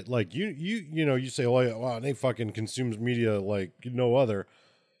fact that like you say, oh yeah, wow, they fucking consumes media like no other.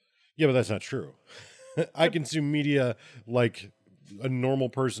 Yeah, but that's not true. I consume media like a normal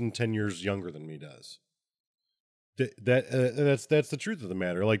person 10 years younger than me does. That's the truth of the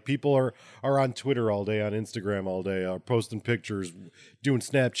matter. Like people are on Twitter all day, on Instagram all day, are posting pictures, doing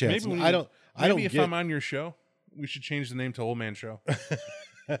Snapchats. Maybe if I'm on your show, we should change the name to Old Man Show.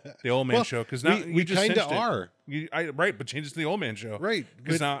 The Old Man Show, because now we just kind of cinched it. are. Right, but change it to the Old Man Show, Right,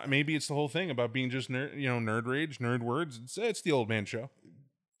 Because but- now maybe it's the whole thing about being just nerd rage, nerd words. It's the Old Man Show.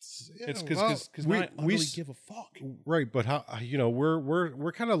 It's because I don't really give a fuck. Right, but how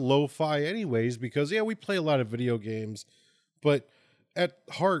we're kind of lo-fi anyways because we play a lot of video games, but at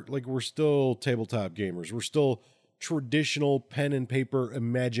heart, like we're still tabletop gamers. We're still traditional pen and paper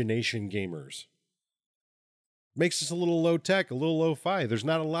imagination gamers. Makes us a little low tech, a little lo-fi. There's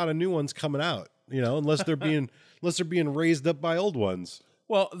not a lot of new ones coming out, unless they're being raised up by old ones.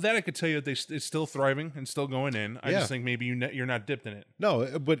 Well, that I could tell you that it's still thriving and still going in. I Yeah. just think maybe you're not dipped in it.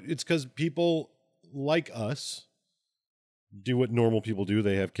 No, but it's because people like us do what normal people do.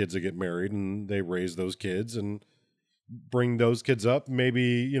 They have kids that get married and they raise those kids and bring those kids up.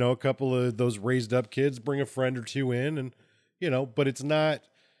 Maybe, a couple of those raised up kids bring a friend or two in and, but it's not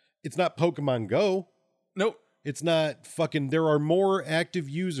It's not Pokemon Go. Nope. It's not fucking. There are more active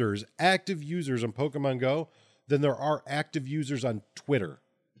users on Pokemon Go than there are active users on Twitter.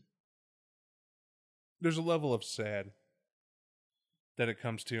 There's a level of sad that it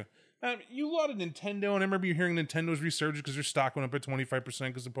comes to. You lauded Nintendo, and I remember you hearing Nintendo's resurgence because their stock went up by 25%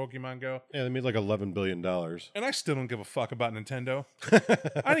 because of Pokemon Go. Yeah, they made like $11 billion. And I still don't give a fuck about Nintendo.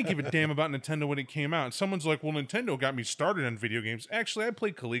 I didn't give a damn about Nintendo when it came out. And someone's like, well, Nintendo got me started on video games. Actually, I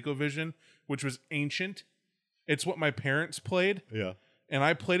played ColecoVision, which was ancient. It's what my parents played. Yeah. And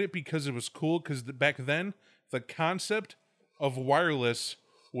I played it because it was cool, because back then, the concept of wireless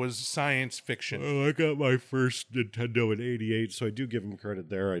was science fiction. Oh, I got my first Nintendo in '88, so I do give them credit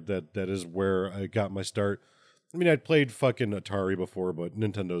there. That is where I got my start. I mean, I'd played fucking Atari before, but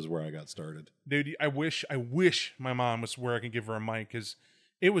Nintendo's where I got started. Dude, I wish my mom was where I could give her a mic, because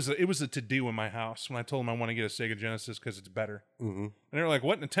it was a to-do in my house when I told them I want to get a Sega Genesis because it's better. Mm-hmm. And they were like,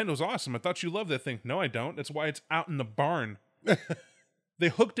 what? Nintendo's awesome. I thought you loved that thing. No, I don't. That's why it's out in the barn. They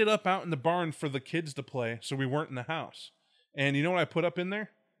hooked it up out in the barn for the kids to play, so we weren't in the house. And you know what I put up in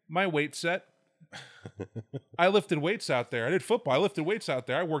there? My weight set. I lifted weights out there. I did football. I lifted weights out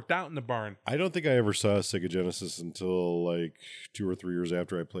there. I worked out in the barn. I don't think I ever saw a Sega Genesis until like 2 or 3 years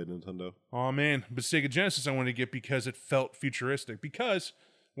after I played Nintendo. Oh, man. But Sega Genesis I wanted to get because it felt futuristic. Because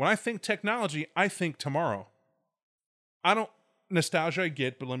when I think technology, I think tomorrow. I don't... Nostalgia I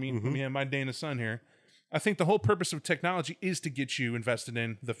get, but let me have my day in the sun here. I think the whole purpose of technology is to get you invested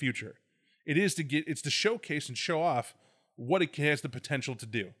in the future. It's to showcase and show off what it has the potential to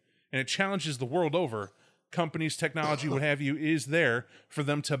do. And it challenges the world over. Companies, technology, what have you, is there for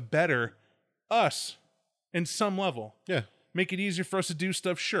them to better us in some level. Yeah. Make it easier for us to do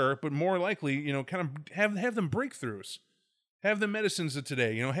stuff, sure, but more likely, kind of have them breakthroughs. Have the medicines of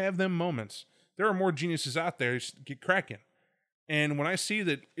today, have them moments. There are more geniuses out there. Just get cracking. And when I see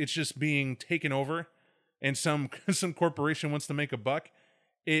that it's just being taken over and some corporation wants to make a buck,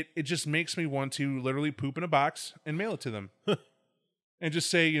 it just makes me want to literally poop in a box and mail it to them. And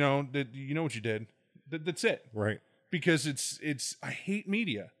just say, you know what you did. That's it. Right. Because I hate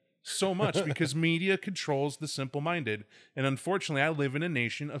media so much because media controls the simple-minded. And unfortunately, I live in a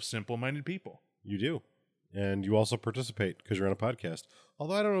nation of simple-minded people. You do. And you also participate because you're on a podcast.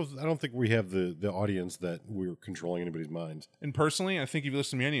 Although I don't think we have the audience that we're controlling anybody's minds. And personally, I think if you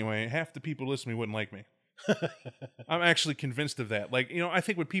listen to me anyway, half the people who listen to me wouldn't like me. I'm actually convinced of that. Like, I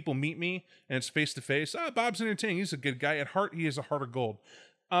think when people meet me and it's face to face, Bob's entertaining. He's a good guy. At heart, he has a heart of gold.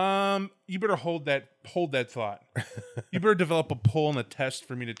 You better hold that thought. You better develop a poll and a test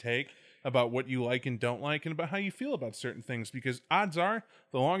for me to take about what you like and don't like and about how you feel about certain things, because odds are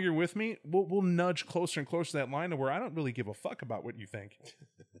the longer you're with me, we'll nudge closer and closer to that line to where I don't really give a fuck about what you think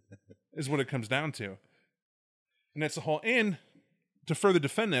is what it comes down to. And that's the whole, and to further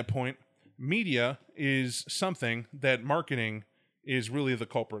defend that point, media is something that marketing is really the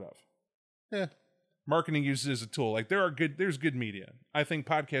culprit of. Yeah. Marketing uses as a tool. Like there's good media. I think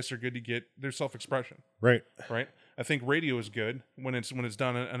podcasts are good to get their self-expression. Right. Right. I think radio is good when it's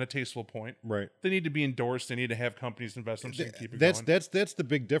done on a tasteful point. Right. They need to be endorsed. They need to have companies invest in them so you can keep it going. That's the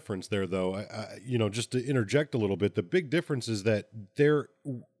big difference there, though. Just to interject a little bit, the big difference is that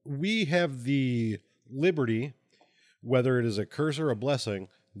we have the liberty, whether it is a curse or a blessing,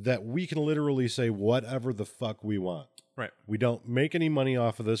 that we can literally say whatever the fuck we want. Right. We don't make any money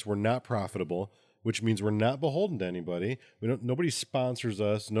off of this. We're not profitable, which means we're not beholden to anybody. Nobody sponsors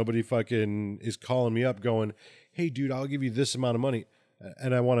us. Nobody fucking is calling me up going, hey, dude, I'll give you this amount of money.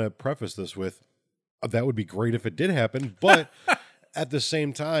 And I want to preface this with, that would be great if it did happen. But at the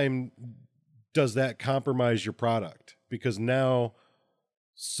same time, does that compromise your product? Because now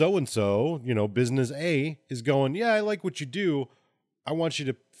so-and-so, business A is going, yeah, I like what you do. I want you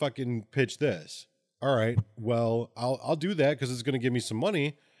to fucking pitch this. All right, well, I'll do that because it's going to give me some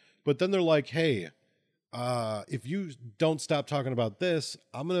money. But then they're like, hey, if you don't stop talking about this,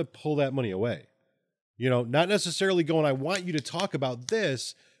 I'm going to pull that money away. Not necessarily going, I want you to talk about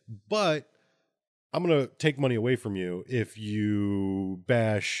this, but I'm going to take money away from you if you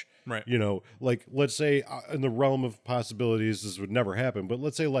bash, right. Like, let's say in the realm of possibilities, this would never happen, but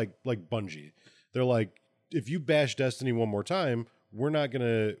let's say like Bungie. They're like, if you bash Destiny one more time, we're not going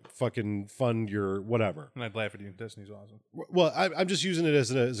to fucking fund your whatever. And I'd laugh at you. Destiny's awesome. Well, I'm just using it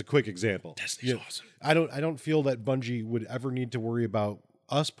as a quick example. Destiny's awesome. I don't feel that Bungie would ever need to worry about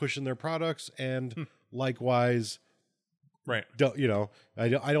us pushing their products, and likewise, right?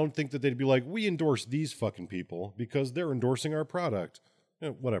 I don't think that they'd be like, we endorse these fucking people because they're endorsing our product.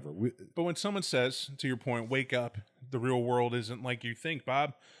 Whatever. But when someone says, to your point, wake up, the real world isn't like you think,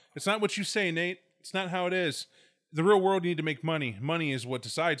 Bob. It's not what you say, Nate. It's not how it is. the real world, you need to make money. Money is what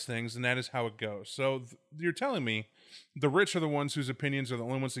decides things, and that is how it goes. So you're telling me the rich are the ones whose opinions are the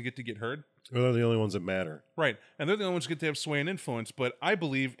only ones that get to get heard? Well, they're the only ones that matter. Right. And they're the only ones who get to have sway and influence. But I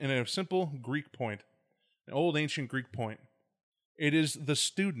believe in a simple Greek point, an old ancient Greek point. It is the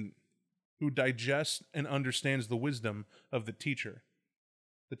student who digests and understands the wisdom of the teacher.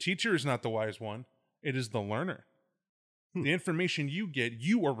 The teacher is not the wise one. It is the learner. The information you get,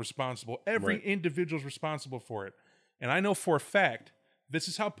 you are responsible. Every individual is responsible for it. And I know for a fact, this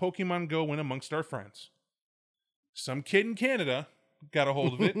is how Pokemon Go went amongst our friends. Some kid in Canada got a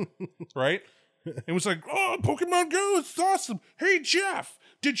hold of it, right? And was like, oh, Pokemon Go, it's awesome. Hey, Jeff,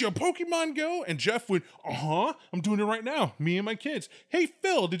 did you Pokemon Go? And Jeff went, I'm doing it right now. Me and my kids. Hey,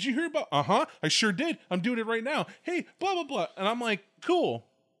 Phil, did you hear about? I sure did. I'm doing it right now. Hey, blah, blah, blah. And I'm like, cool.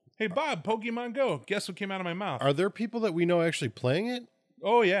 Hey, Bob, Pokemon Go. Guess what came out of my mouth? Are there people that we know actually playing it?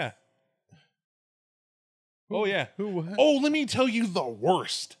 Oh, yeah. Oh, yeah. Oh, let me tell you the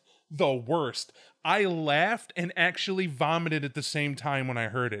worst. The worst. I laughed and actually vomited at the same time when I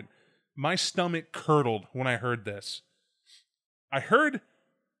heard it. My stomach curdled when I heard this. I heard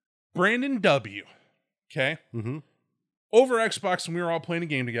Brandon W. Okay? Mm-hmm. Over Xbox when we were all playing a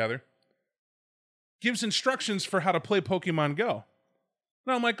game together. Gives instructions for how to play Pokemon Go.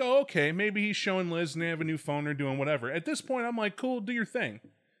 And I'm like, oh, okay, maybe he's showing Liz and they have a new phone or doing whatever. At this point, I'm like, cool, do your thing.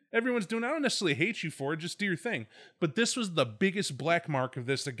 Everyone's doing it. I don't necessarily hate you for it, just do your thing. But this was the biggest black mark of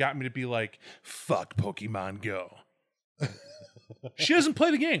this that got me to be like, fuck Pokemon Go. She doesn't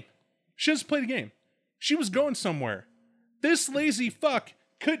play the game. She doesn't play the game. She was going somewhere. This lazy fuck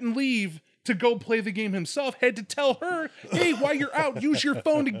couldn't leave to go play the game himself, had to tell her, hey, while you're out, use your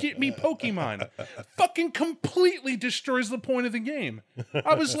phone to get me Pokemon. Fucking completely destroys the point of the game.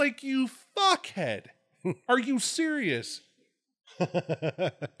 I was like, you fuckhead. Are you serious?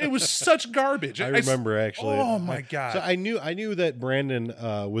 It was such garbage. I remember actually. Oh my God. So I knew that Brandon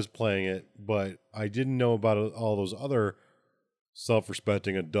was playing it, but I didn't know about all those other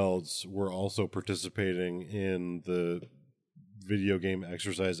self-respecting adults were also participating in the video game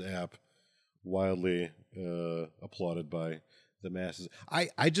exercise app, wildly applauded by the masses.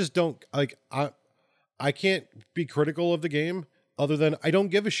 I just don't like. I can't be critical of the game other than I don't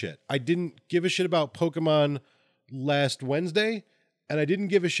give a shit. I didn't give a shit about Pokemon last Wednesday, and I didn't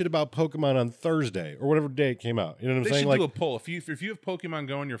give a shit about Pokemon on Thursday or whatever day it came out. You know what I'm saying? They should do a poll. If you have Pokemon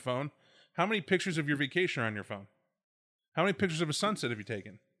Go on your phone, how many pictures of your vacation are on your phone? How many pictures of a sunset have you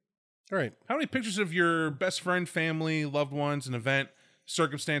taken? All right. How many pictures of your best friend, family, loved ones, an event,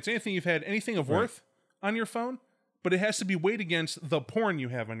 circumstance, anything you've had, anything of worth on your phone? But it has to be weighed against the porn you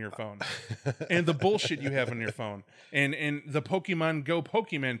have on your phone and the bullshit you have on your phone and the Pokemon Go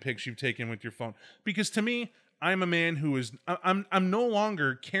Pokemon pics you've taken with your phone. Because to me, I'm a man who is I'm no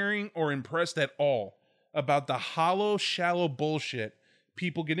longer caring or impressed at all about the hollow, shallow bullshit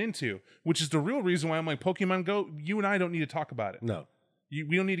people get into, which is the real reason why I'm like, Pokemon Go, you and I don't need to talk about it. No.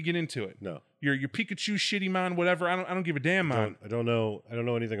 We don't need to get into it. No. Your Pikachu shitty man, whatever. I don't give a damn man. I don't know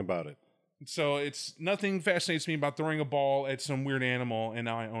anything about it. So it's nothing fascinates me about throwing a ball at some weird animal, and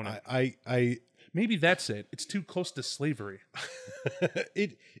now I own it. I maybe that's it. It's too close to slavery.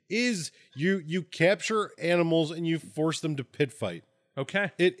 It is. You capture animals and you force them to pit fight.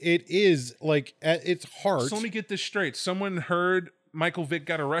 Okay. It is like at its heart. So let me get this straight. Someone heard Michael Vick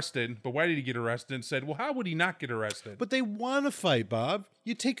got arrested, but why did he get arrested? And said, well, how would he not get arrested? But they want to fight, Bob.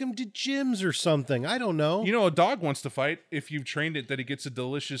 You take them to gyms or something. I don't know. You know, a dog wants to fight if you've trained it that it gets a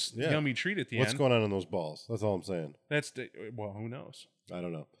delicious, yummy treat at the end. What's going on in those balls? That's all I'm saying. Well, who knows? I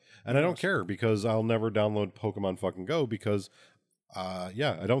don't know. And I don't care because I'll never download Pokemon fucking Go because I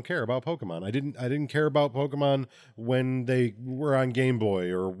don't care about Pokemon. I didn't care about Pokemon when they were on Game Boy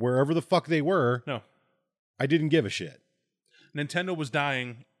or wherever the fuck they were. No. I didn't give a shit. Nintendo was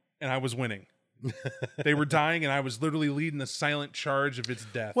dying and I was winning. They were dying and I was literally leading the silent charge of its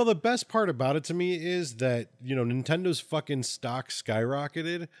death. Well, the best part about it to me is that, you know, Nintendo's fucking stock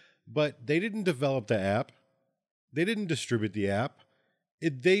skyrocketed, but they didn't develop the app. They didn't distribute the app.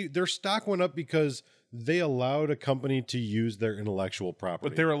 Their stock went up because they allowed a company to use their intellectual property.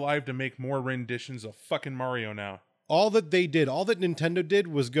 But they're alive to make more renditions of fucking Mario now. All that Nintendo did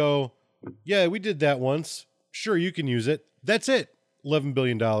was go, yeah, we did that once. Sure, you can use it. That's it. $11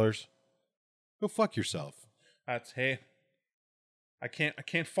 billion. Go fuck yourself. Hey, I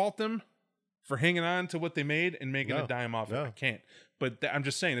can't fault them for hanging on to what they made and making a dime off it. I can't. But I'm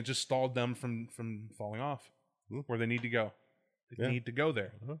just saying it just stalled them from falling off where they need to go. They need to go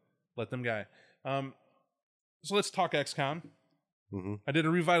there. Let them go. So let's talk XCOM. Mm-hmm. I did a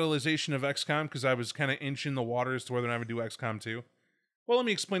revitalization of XCOM because I was kind of inching the water as to whether or not I would do XCOM 2. Well, let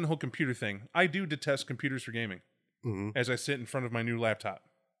me explain the whole computer thing. I do detest computers for gaming. as I sit in front of my new laptop.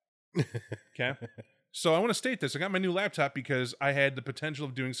 Okay? So I want to state this. I got my new laptop because I had the potential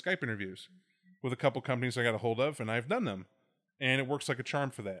of doing Skype interviews with a couple companies I got a hold of, and I've done them. And it works like a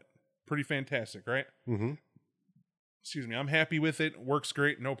charm for that. Pretty fantastic, right? Mm-hmm. Excuse me. I'm happy with it. Works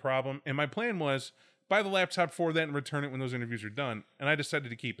great. No problem. And my plan was buy the laptop for that and return it when those interviews are done. And I decided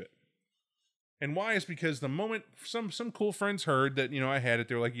to keep it. And why is because the moment some cool friends heard that, I had it,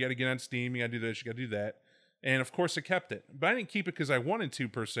 they were like, you got to get on Steam, you got to do this, you got to do that. And of course I kept it. But I didn't keep it because I wanted to,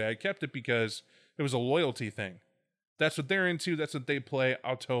 per se. I kept it because it was a loyalty thing. That's what they're into. That's what they play.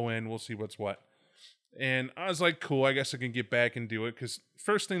 I'll toe in. We'll see what's what. And I was like, cool, I guess I can get back and do it. Because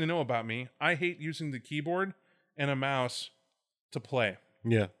first thing to know about me, I hate using the keyboard and a mouse to play.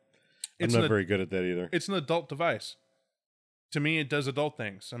 Yeah. I'm not very good at that either. It's an adult device. To me, it does adult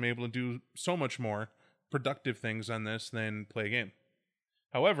things. I'm able to do so much more productive things on this than play a game.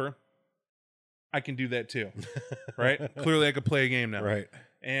 However, I can do that too, right? Clearly, I could play a game now. Right.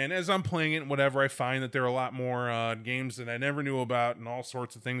 And as I'm playing it and whatever, I find that there are a lot more games that I never knew about and all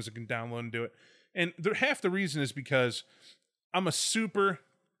sorts of things I can download and do it. And half the reason is because I'm a super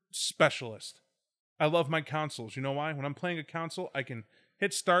specialist. I love my consoles. You know why? When I'm playing a console, I can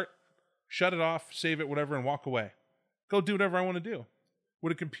hit start, shut it off, save it, whatever, and walk away. Go do whatever I want to do.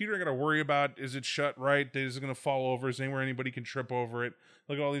 With a computer, I got to worry about, is it shut right? Is it going to fall over? Is there anywhere anybody can trip over it?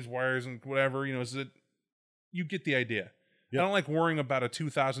 Look at all these wires and whatever. Is it? You get the idea. Yep. I don't like worrying about a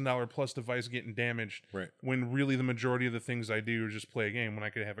 $2,000 plus device getting damaged when really the majority of the things I do are just play a game when I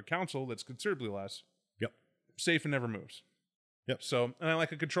could have a console that's considerably less. Yep. Safe and never moves. Yep. So, and I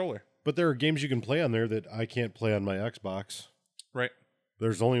like a controller. But there are games you can play on there that I can't play on my Xbox. Right.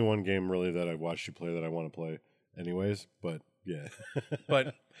 There's only one game really that I've watched you play that I want to play anyways, but yeah.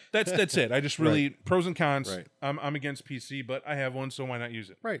 But that's it. I just really pros and cons. Right. I'm against PC, but I have one, so why not use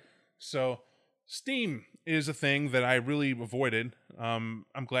it? Right. So Steam is a thing that I really avoided. I'm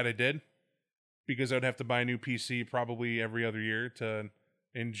glad I did, because I would have to buy a new PC probably every other year to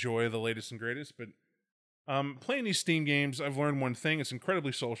enjoy the latest and greatest. But playing these Steam games, I've learned one thing. It's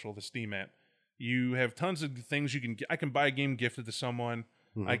incredibly social, the Steam app. You have tons of things you can get. I can buy a game gifted to someone.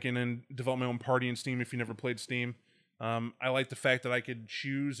 Mm-hmm. I can develop my own party in Steam if you never played Steam. I like the fact that I could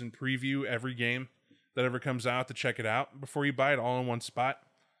choose and preview every game that ever comes out to check it out before you buy it all in one spot.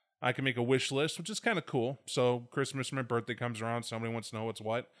 I can make a wish list, which is kind of cool. So Christmas or my birthday comes around, somebody wants to know what's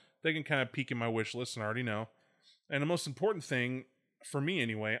what. They can kind of peek in my wish list and already know. And the most important thing, for me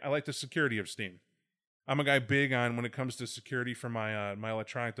anyway, I like the security of Steam. I'm a guy big on when it comes to security for my my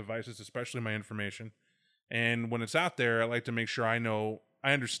electronic devices, especially my information. And when it's out there, I like to make sure I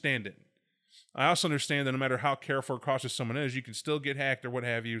understand it. I also understand that no matter how careful or cautious someone is, you can still get hacked or what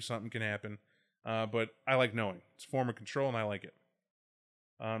have you. Something can happen. But I like knowing. It's a form of control, and I like it.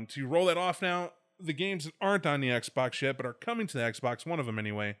 To roll that off now, the games that aren't on the Xbox yet, but are coming to the Xbox, one of them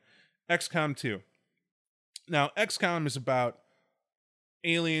anyway, XCOM 2. Now, XCOM is about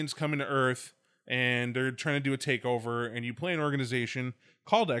aliens coming to Earth, and they're trying to do a takeover, and you play an organization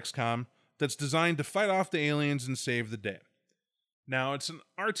called XCOM that's designed to fight off the aliens and save the day. Now, it's an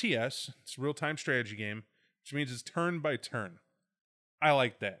RTS, it's a real-time strategy game, which means it's turn by turn. I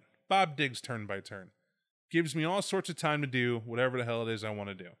like that. Bob digs turn by turn. Gives me all sorts of time to do whatever the hell it is I want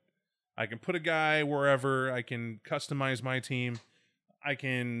to do. I can put a guy wherever, I can customize my team, I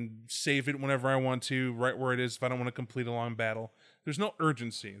can save it whenever I want to, right where it is if I don't want to complete a long battle. There's no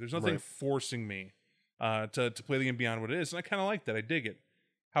urgency. There's nothing forcing me to play the game beyond what it is, and I kind of like that. I dig it.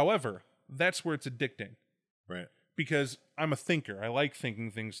 However, that's where it's addicting. Right. Because I'm a thinker. I like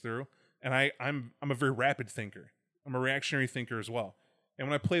thinking things through, and I'm a very rapid thinker. I'm a reactionary thinker as well. And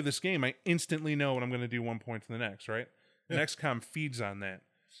when I play this game, I instantly know what I'm going to do one point to the next, right? Yeah. And XCOM feeds on that.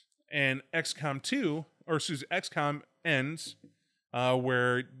 And XCOM ends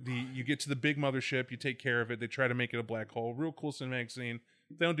where you get to the big mothership, you take care of it, they try to make it a black hole. Real cool cinematic scene.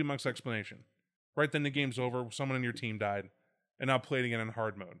 They don't do much explanation. Right then the game's over, someone on your team died, and now play it again in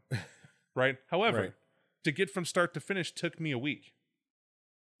hard mode. Right? However, to get from start to finish took me a week.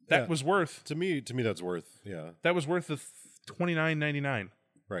 That was worth to me that's worth, yeah. That was worth the $29.99.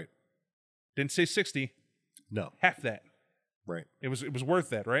 Right. Didn't say 60. No. Half that. Right. It was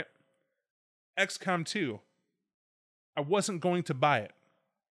worth that, right? XCOM 2. I wasn't going to buy it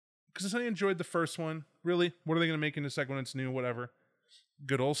because I enjoyed the first one. Really? What are they going to make in the second one? It's new, whatever.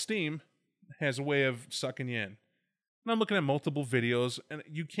 Good old Steam has a way of sucking you in. And I'm looking at multiple videos, and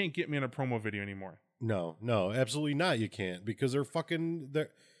you can't get me on a promo video anymore. No, absolutely not. You can't, because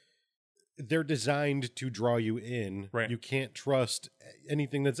they're designed to draw you in. Right. You can't trust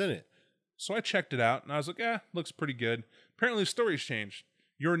anything that's in it. So I checked it out, and I was like, looks pretty good. Apparently the story's changed.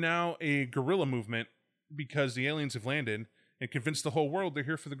 You're now a guerrilla movement because the aliens have landed and convinced the whole world they're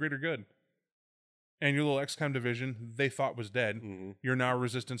here for the greater good. And your little XCOM division they thought was dead, you're now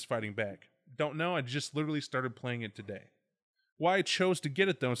Resistance fighting back. Don't know, I just literally started playing it today. Why I chose to get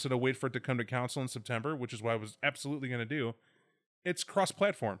it, though, instead of wait for it to come to console in September, which is what I was absolutely going to do, it's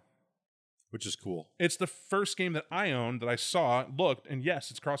cross-platform. Which is cool. It's the first game that I owned that I saw, looked, and yes,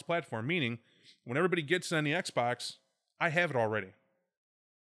 it's cross-platform, meaning when everybody gets it on the Xbox, I have it already.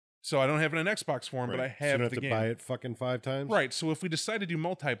 So I don't have it in Xbox form, but I have so you don't the have to game. buy it fucking 5 times? Right, so if we decide to do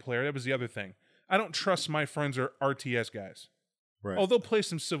multiplayer, that was the other thing. I don't trust my friends are RTS guys. Right. Oh, they'll play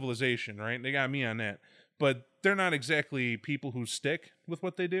some Civilization, right? They got me on that. But they're not exactly people who stick with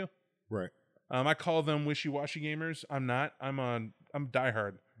what they do. Right. I call them wishy-washy gamers. I'm not. I'm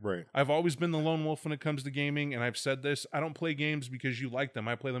diehard. Right. I've always been the lone wolf when it comes to gaming, and I've said this. I don't play games because you like them.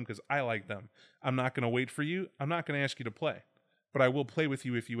 I play them because I like them. I'm not going to wait for you. I'm not going to ask you to play. But I will play with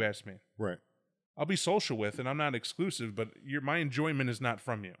you if you ask me. Right. I'll be social with, and I'm not exclusive, but my enjoyment is not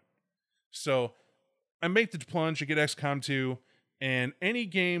from you. So I make the plunge, I get XCOM 2, and any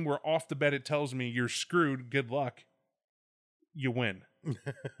game where off the bat it tells me you're screwed, good luck, you win.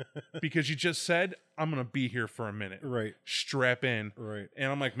 Because you just said, I'm going to be here for a minute. Right. Strap in. Right.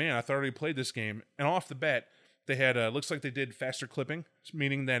 And I'm like, man, I thought I already played this game. And off the bat, they had, looks like they did faster clipping,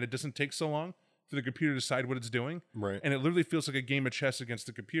 meaning that it doesn't take so long for the computer to decide what it's doing. Right. And it literally feels like a game of chess against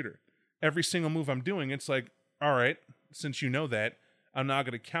the computer. Every single move I'm doing, it's like, all right, since you know that, I'm now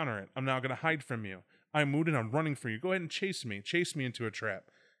going to counter it. I'm now going to hide from you. I'm moved and I'm running for you. Go ahead and chase me into a trap.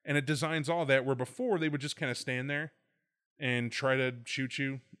 And it designs all that, where before they would just kind of stand there and try to shoot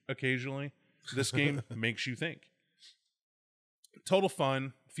you occasionally. This game makes you think. Total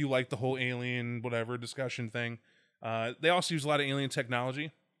fun if you like the whole alien whatever discussion thing. They also use a lot of alien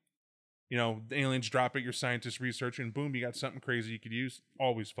technology. You know, the aliens drop it, your scientists research, and boom, you got something crazy you could use.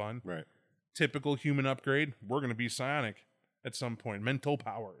 Always fun. Right. Typical human upgrade. We're going to be psionic at some point. Mental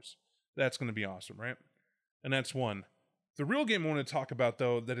powers. That's going to be awesome, right? And that's one. The real game I want to talk about,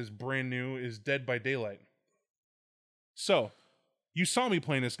 though, that is brand new is Dead by Daylight. So, you saw me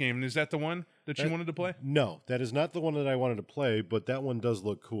playing this game, and is that the one that you wanted to play? No, that is not the one that I wanted to play, but that one does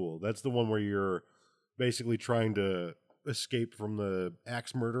look cool. That's the one where you're basically trying to escape from the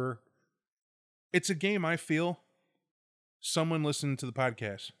axe murderer. It's a game I feel someone listened to the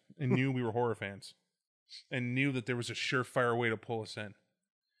podcast and knew we were horror fans and knew that there was a surefire way to pull us in.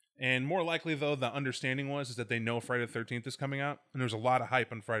 And more likely, though, the understanding is that they know Friday the 13th is coming out, and there's a lot of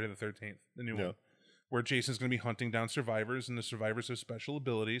hype on Friday the 13th, the new one, where Jason's going to be hunting down survivors, and the survivors have special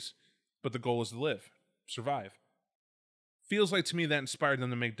abilities, but the goal is to live, survive. Feels like to me that inspired them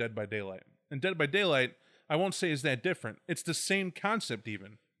to make Dead by Daylight. And Dead by Daylight, I won't say is that different. It's the same concept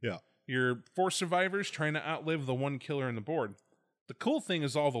even. Yeah. You're 4 survivors trying to outlive the one killer on the board. The cool thing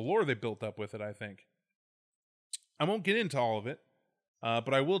is all the lore they built up with it, I think. I won't get into all of it,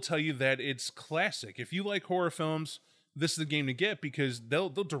 but I will tell you that it's classic. If you like horror films, this is the game to get, because they'll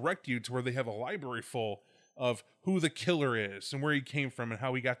direct you to where they have a library full of who the killer is and where he came from and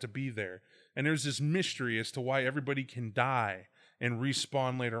how he got to be there. And there's this mystery as to why everybody can die and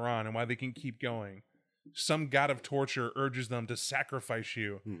respawn later on and why they can keep going. Some god of torture urges them to sacrifice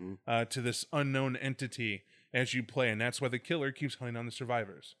you to this unknown entity as you play, and that's why the killer keeps hunting down the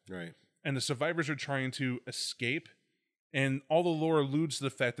survivors. Right. And the survivors are trying to escape, and all the lore alludes to the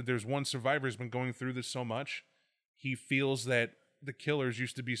fact that there's one survivor who's been going through this so much, he feels that the killers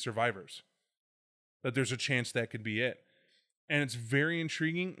used to be survivors, that there's a chance that could be it. And it's very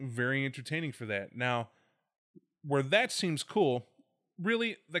intriguing, very entertaining for that. Now, where that seems cool,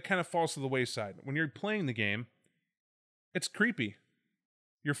 really, that kind of falls to the wayside. When you're playing the game, it's creepy.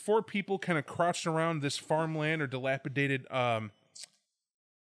 You're 4 people kind of crouched around this farmland or dilapidated, what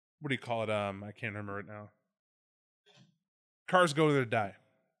do you call it? I can't remember it now. Cars go there to die.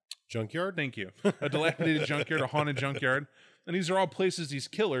 Junkyard? Thank you. A dilapidated junkyard, a haunted junkyard. And these are all places these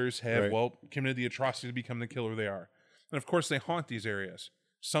killers have, committed the atrocity to become the killer they are. And of course, they haunt these areas.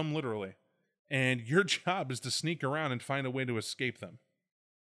 Some literally. And your job is to sneak around and find a way to escape them.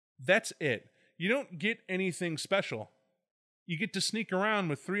 That's it. You don't get anything special. You get to sneak around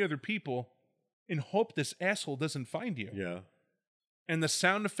with 3 other people and hope this asshole doesn't find you. Yeah. And the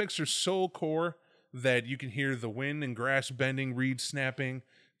sound effects are so core that you can hear the wind and grass bending, reeds snapping,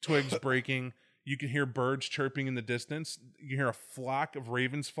 twigs breaking. You can hear birds chirping in the distance. You can hear a flock of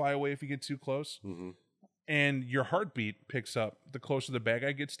ravens fly away if you get too close. Mm-hmm. And your heartbeat picks up the closer the bad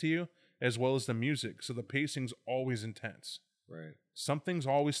guy gets to you, as well as the music. So the pacing's always intense. Right. Something's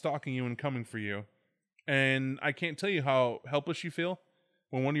always stalking you and coming for you. And I can't tell you how helpless you feel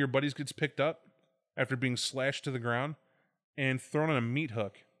when one of your buddies gets picked up after being slashed to the ground and thrown on a meat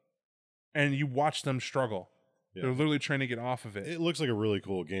hook and you watch them struggle. Yeah. They're literally trying to get off of it. It looks like a really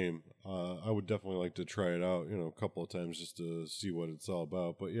cool game. I would definitely like to try it out, a couple of times just to see what it's all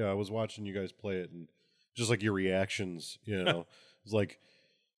about. But yeah, I was watching you guys play it, and just like your reactions, it's like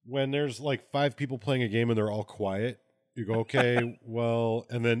when there's like 5 people playing a game and they're all quiet, you go, okay, well,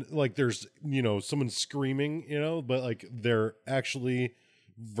 and then like there's, someone screaming, but like they're actually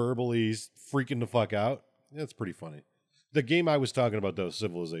verbally freaking the fuck out. That's pretty funny. The game I was talking about, though,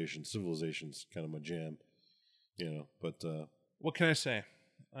 Civilization. Civilization's kind of my jam, but what can I say?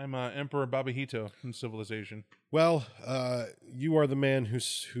 I'm Emperor Babahito in Civilization. well, you are the man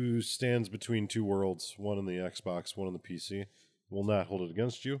who stands between two worlds, one on the Xbox, one on the PC. Will not hold it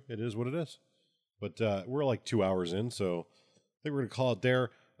against you. It is what it is. But we're like 2 hours in, so I think we're going to call it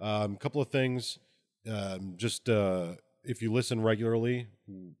there. A couple of things. If you listen regularly,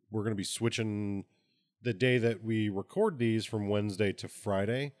 we're going to be switching the day that we record these from Wednesday to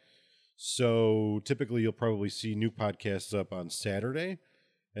Friday. So typically you'll probably see new podcasts up on Saturday.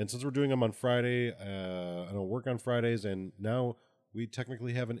 And since we're doing them on Friday, I don't work on Fridays, and now we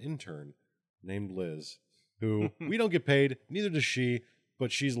technically have an intern named Liz, who we don't get paid, neither does she,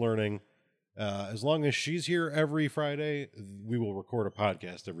 but she's learning. As long as she's here every Friday, we will record a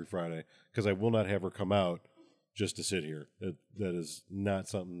podcast every Friday, because I will not have her come out just to sit here. That is not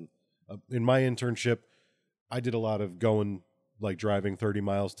something. In my internship, I did a lot of driving 30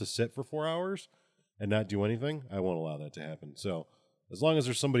 miles to sit for 4 hours and not do anything. I won't allow that to happen. So as long as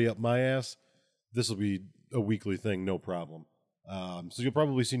there's somebody up my ass, this will be a weekly thing, no problem. So you'll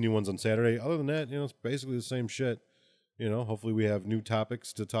probably see new ones on Saturday. Other than that, it's basically the same shit. Hopefully we have new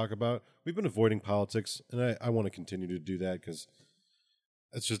topics to talk about. We've been avoiding politics, and I want to continue to do that because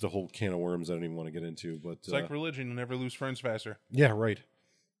it's just a whole can of worms I don't even want to get into. But it's like religion. You never lose friends faster. Yeah, right.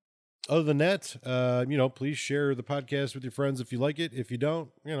 Other than that, please share the podcast with your friends if you like it. If you don't,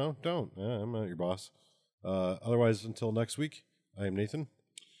 don't. I'm not your boss. Otherwise, until next week, I am Nathan.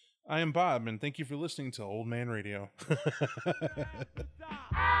 I am Bob, and thank you for listening to Old Man Radio.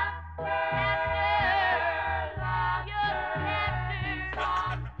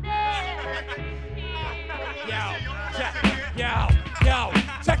 Yo,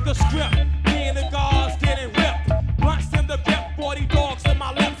 check the script.